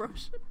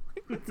paintbrush.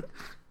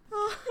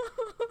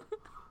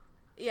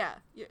 Yeah,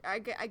 I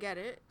get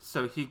it.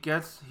 So he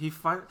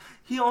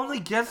only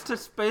gets to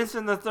space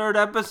in the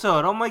 3rd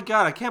episode. Oh my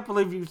god, I can't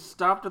believe you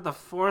stopped at the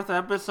 4th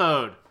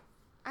episode.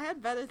 I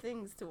had better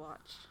things to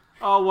watch.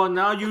 Oh, well,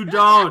 now you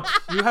don't.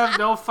 You have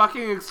no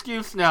fucking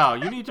excuse now.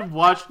 You need to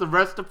watch the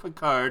rest of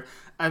Picard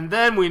And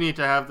then we need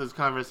to have this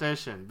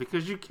conversation.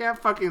 Because you can't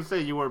fucking say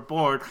you were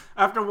bored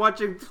after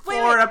watching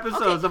four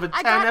episodes of a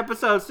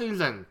 10-episode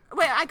season.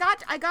 Wait, I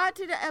got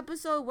to the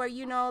episode where,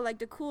 you know, like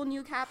the cool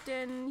new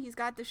captain, he's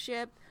got the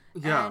ship.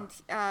 Yeah.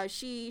 And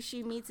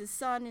she meets his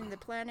son in the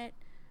planet.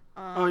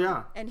 Oh,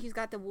 yeah. And he's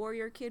got the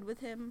warrior kid with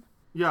him.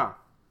 Yeah.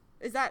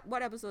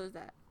 What episode is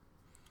that?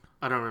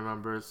 I don't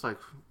remember. It's like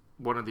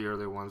one of the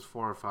early ones,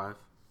 4 or 5.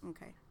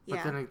 Okay. But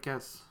Yeah. then it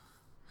gets...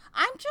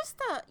 I'm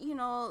just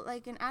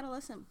like an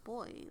adolescent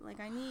boy. Like,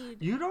 I need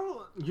You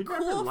cool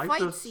never like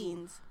fight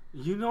scenes.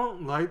 You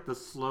don't like the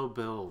slow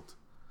build.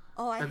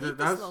 Oh, I hate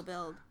the slow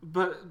build.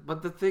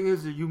 But the thing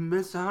is that you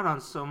miss out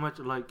on so much,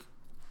 like...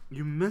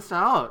 You miss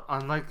out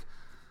on, like,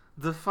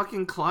 the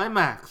fucking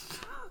climax.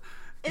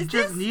 You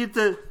just need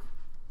to...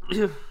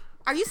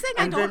 Are you saying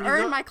I don't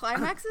earn my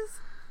climaxes?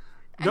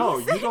 No,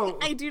 you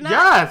don't. I do not.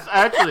 Yes,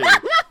 actually.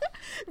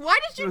 Why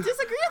did you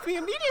disagree with me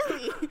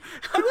immediately?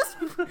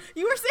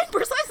 You were saying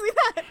precisely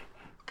that.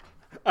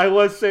 I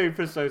was saying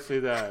precisely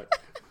that.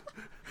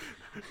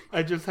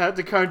 I just had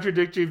to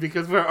contradict you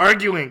because we're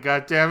arguing,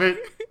 goddammit.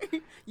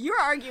 You're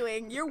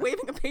arguing. You're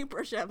waving a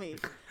paintbrush at me.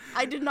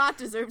 I did not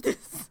deserve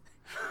this.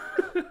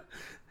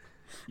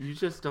 You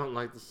just don't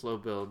like the slow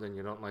build and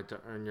you don't like to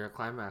earn your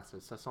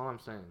climaxes. That's all I'm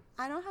saying.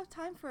 I don't have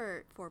time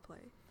for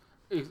foreplay.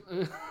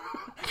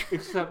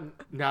 Except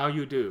now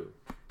you do.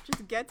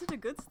 Just get to the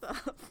good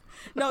stuff.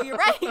 No, you're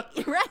right.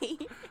 You're right.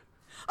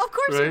 Of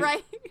course you're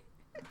right.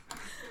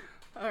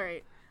 All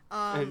right.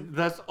 And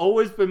that's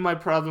always been my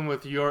problem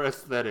with your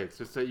aesthetics.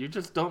 Is that you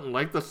just don't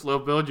like the slow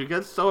build. You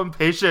get so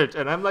impatient.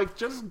 And I'm like,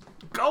 just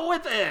go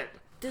with it.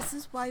 This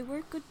is why we're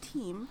a good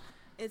team.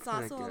 It's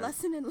also a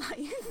lesson in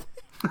life.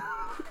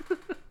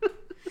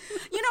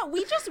 You know,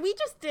 we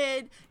just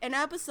did an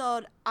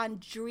episode on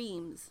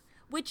dreams,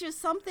 which is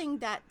something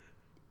that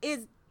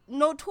is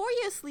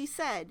notoriously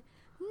said.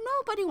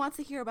 Nobody wants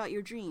to hear about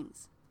your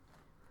dreams.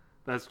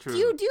 That's true. Do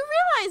you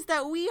realize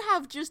that we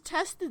have just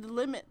tested the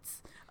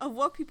limits of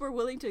what people are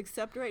willing to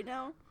accept right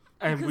now?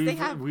 And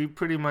we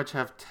pretty much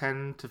have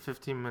 10 to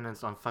 15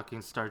 minutes on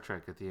fucking Star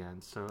Trek at the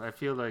end. So I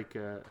feel like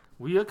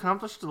we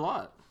accomplished a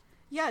lot.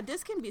 Yeah,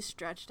 this can be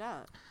stretched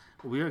out.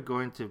 We are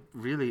going to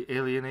really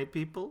alienate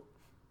people.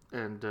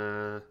 And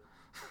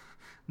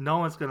no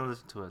one's going to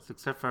listen to us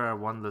except for our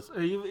one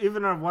listener.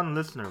 Even our one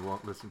listener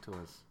won't listen to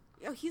us.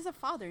 Oh, he's a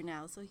father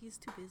now, so he's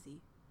too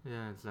busy.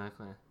 Yeah,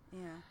 exactly.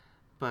 Yeah.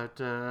 But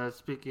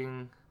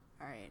speaking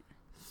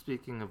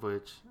of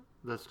which,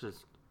 let's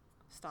just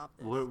stop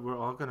this. We're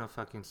all gonna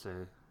fucking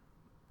say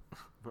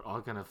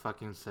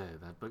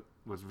that book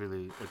was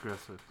really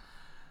aggressive.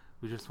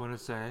 We just want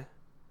to say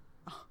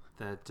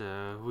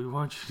that we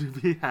want you to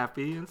be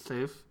happy and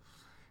safe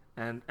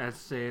and as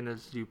sane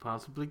as you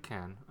possibly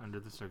can under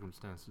the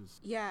circumstances.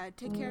 Yeah,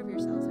 take care of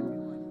yourselves,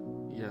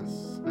 everyone.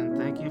 Yes, and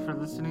thank you for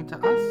listening to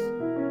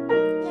us.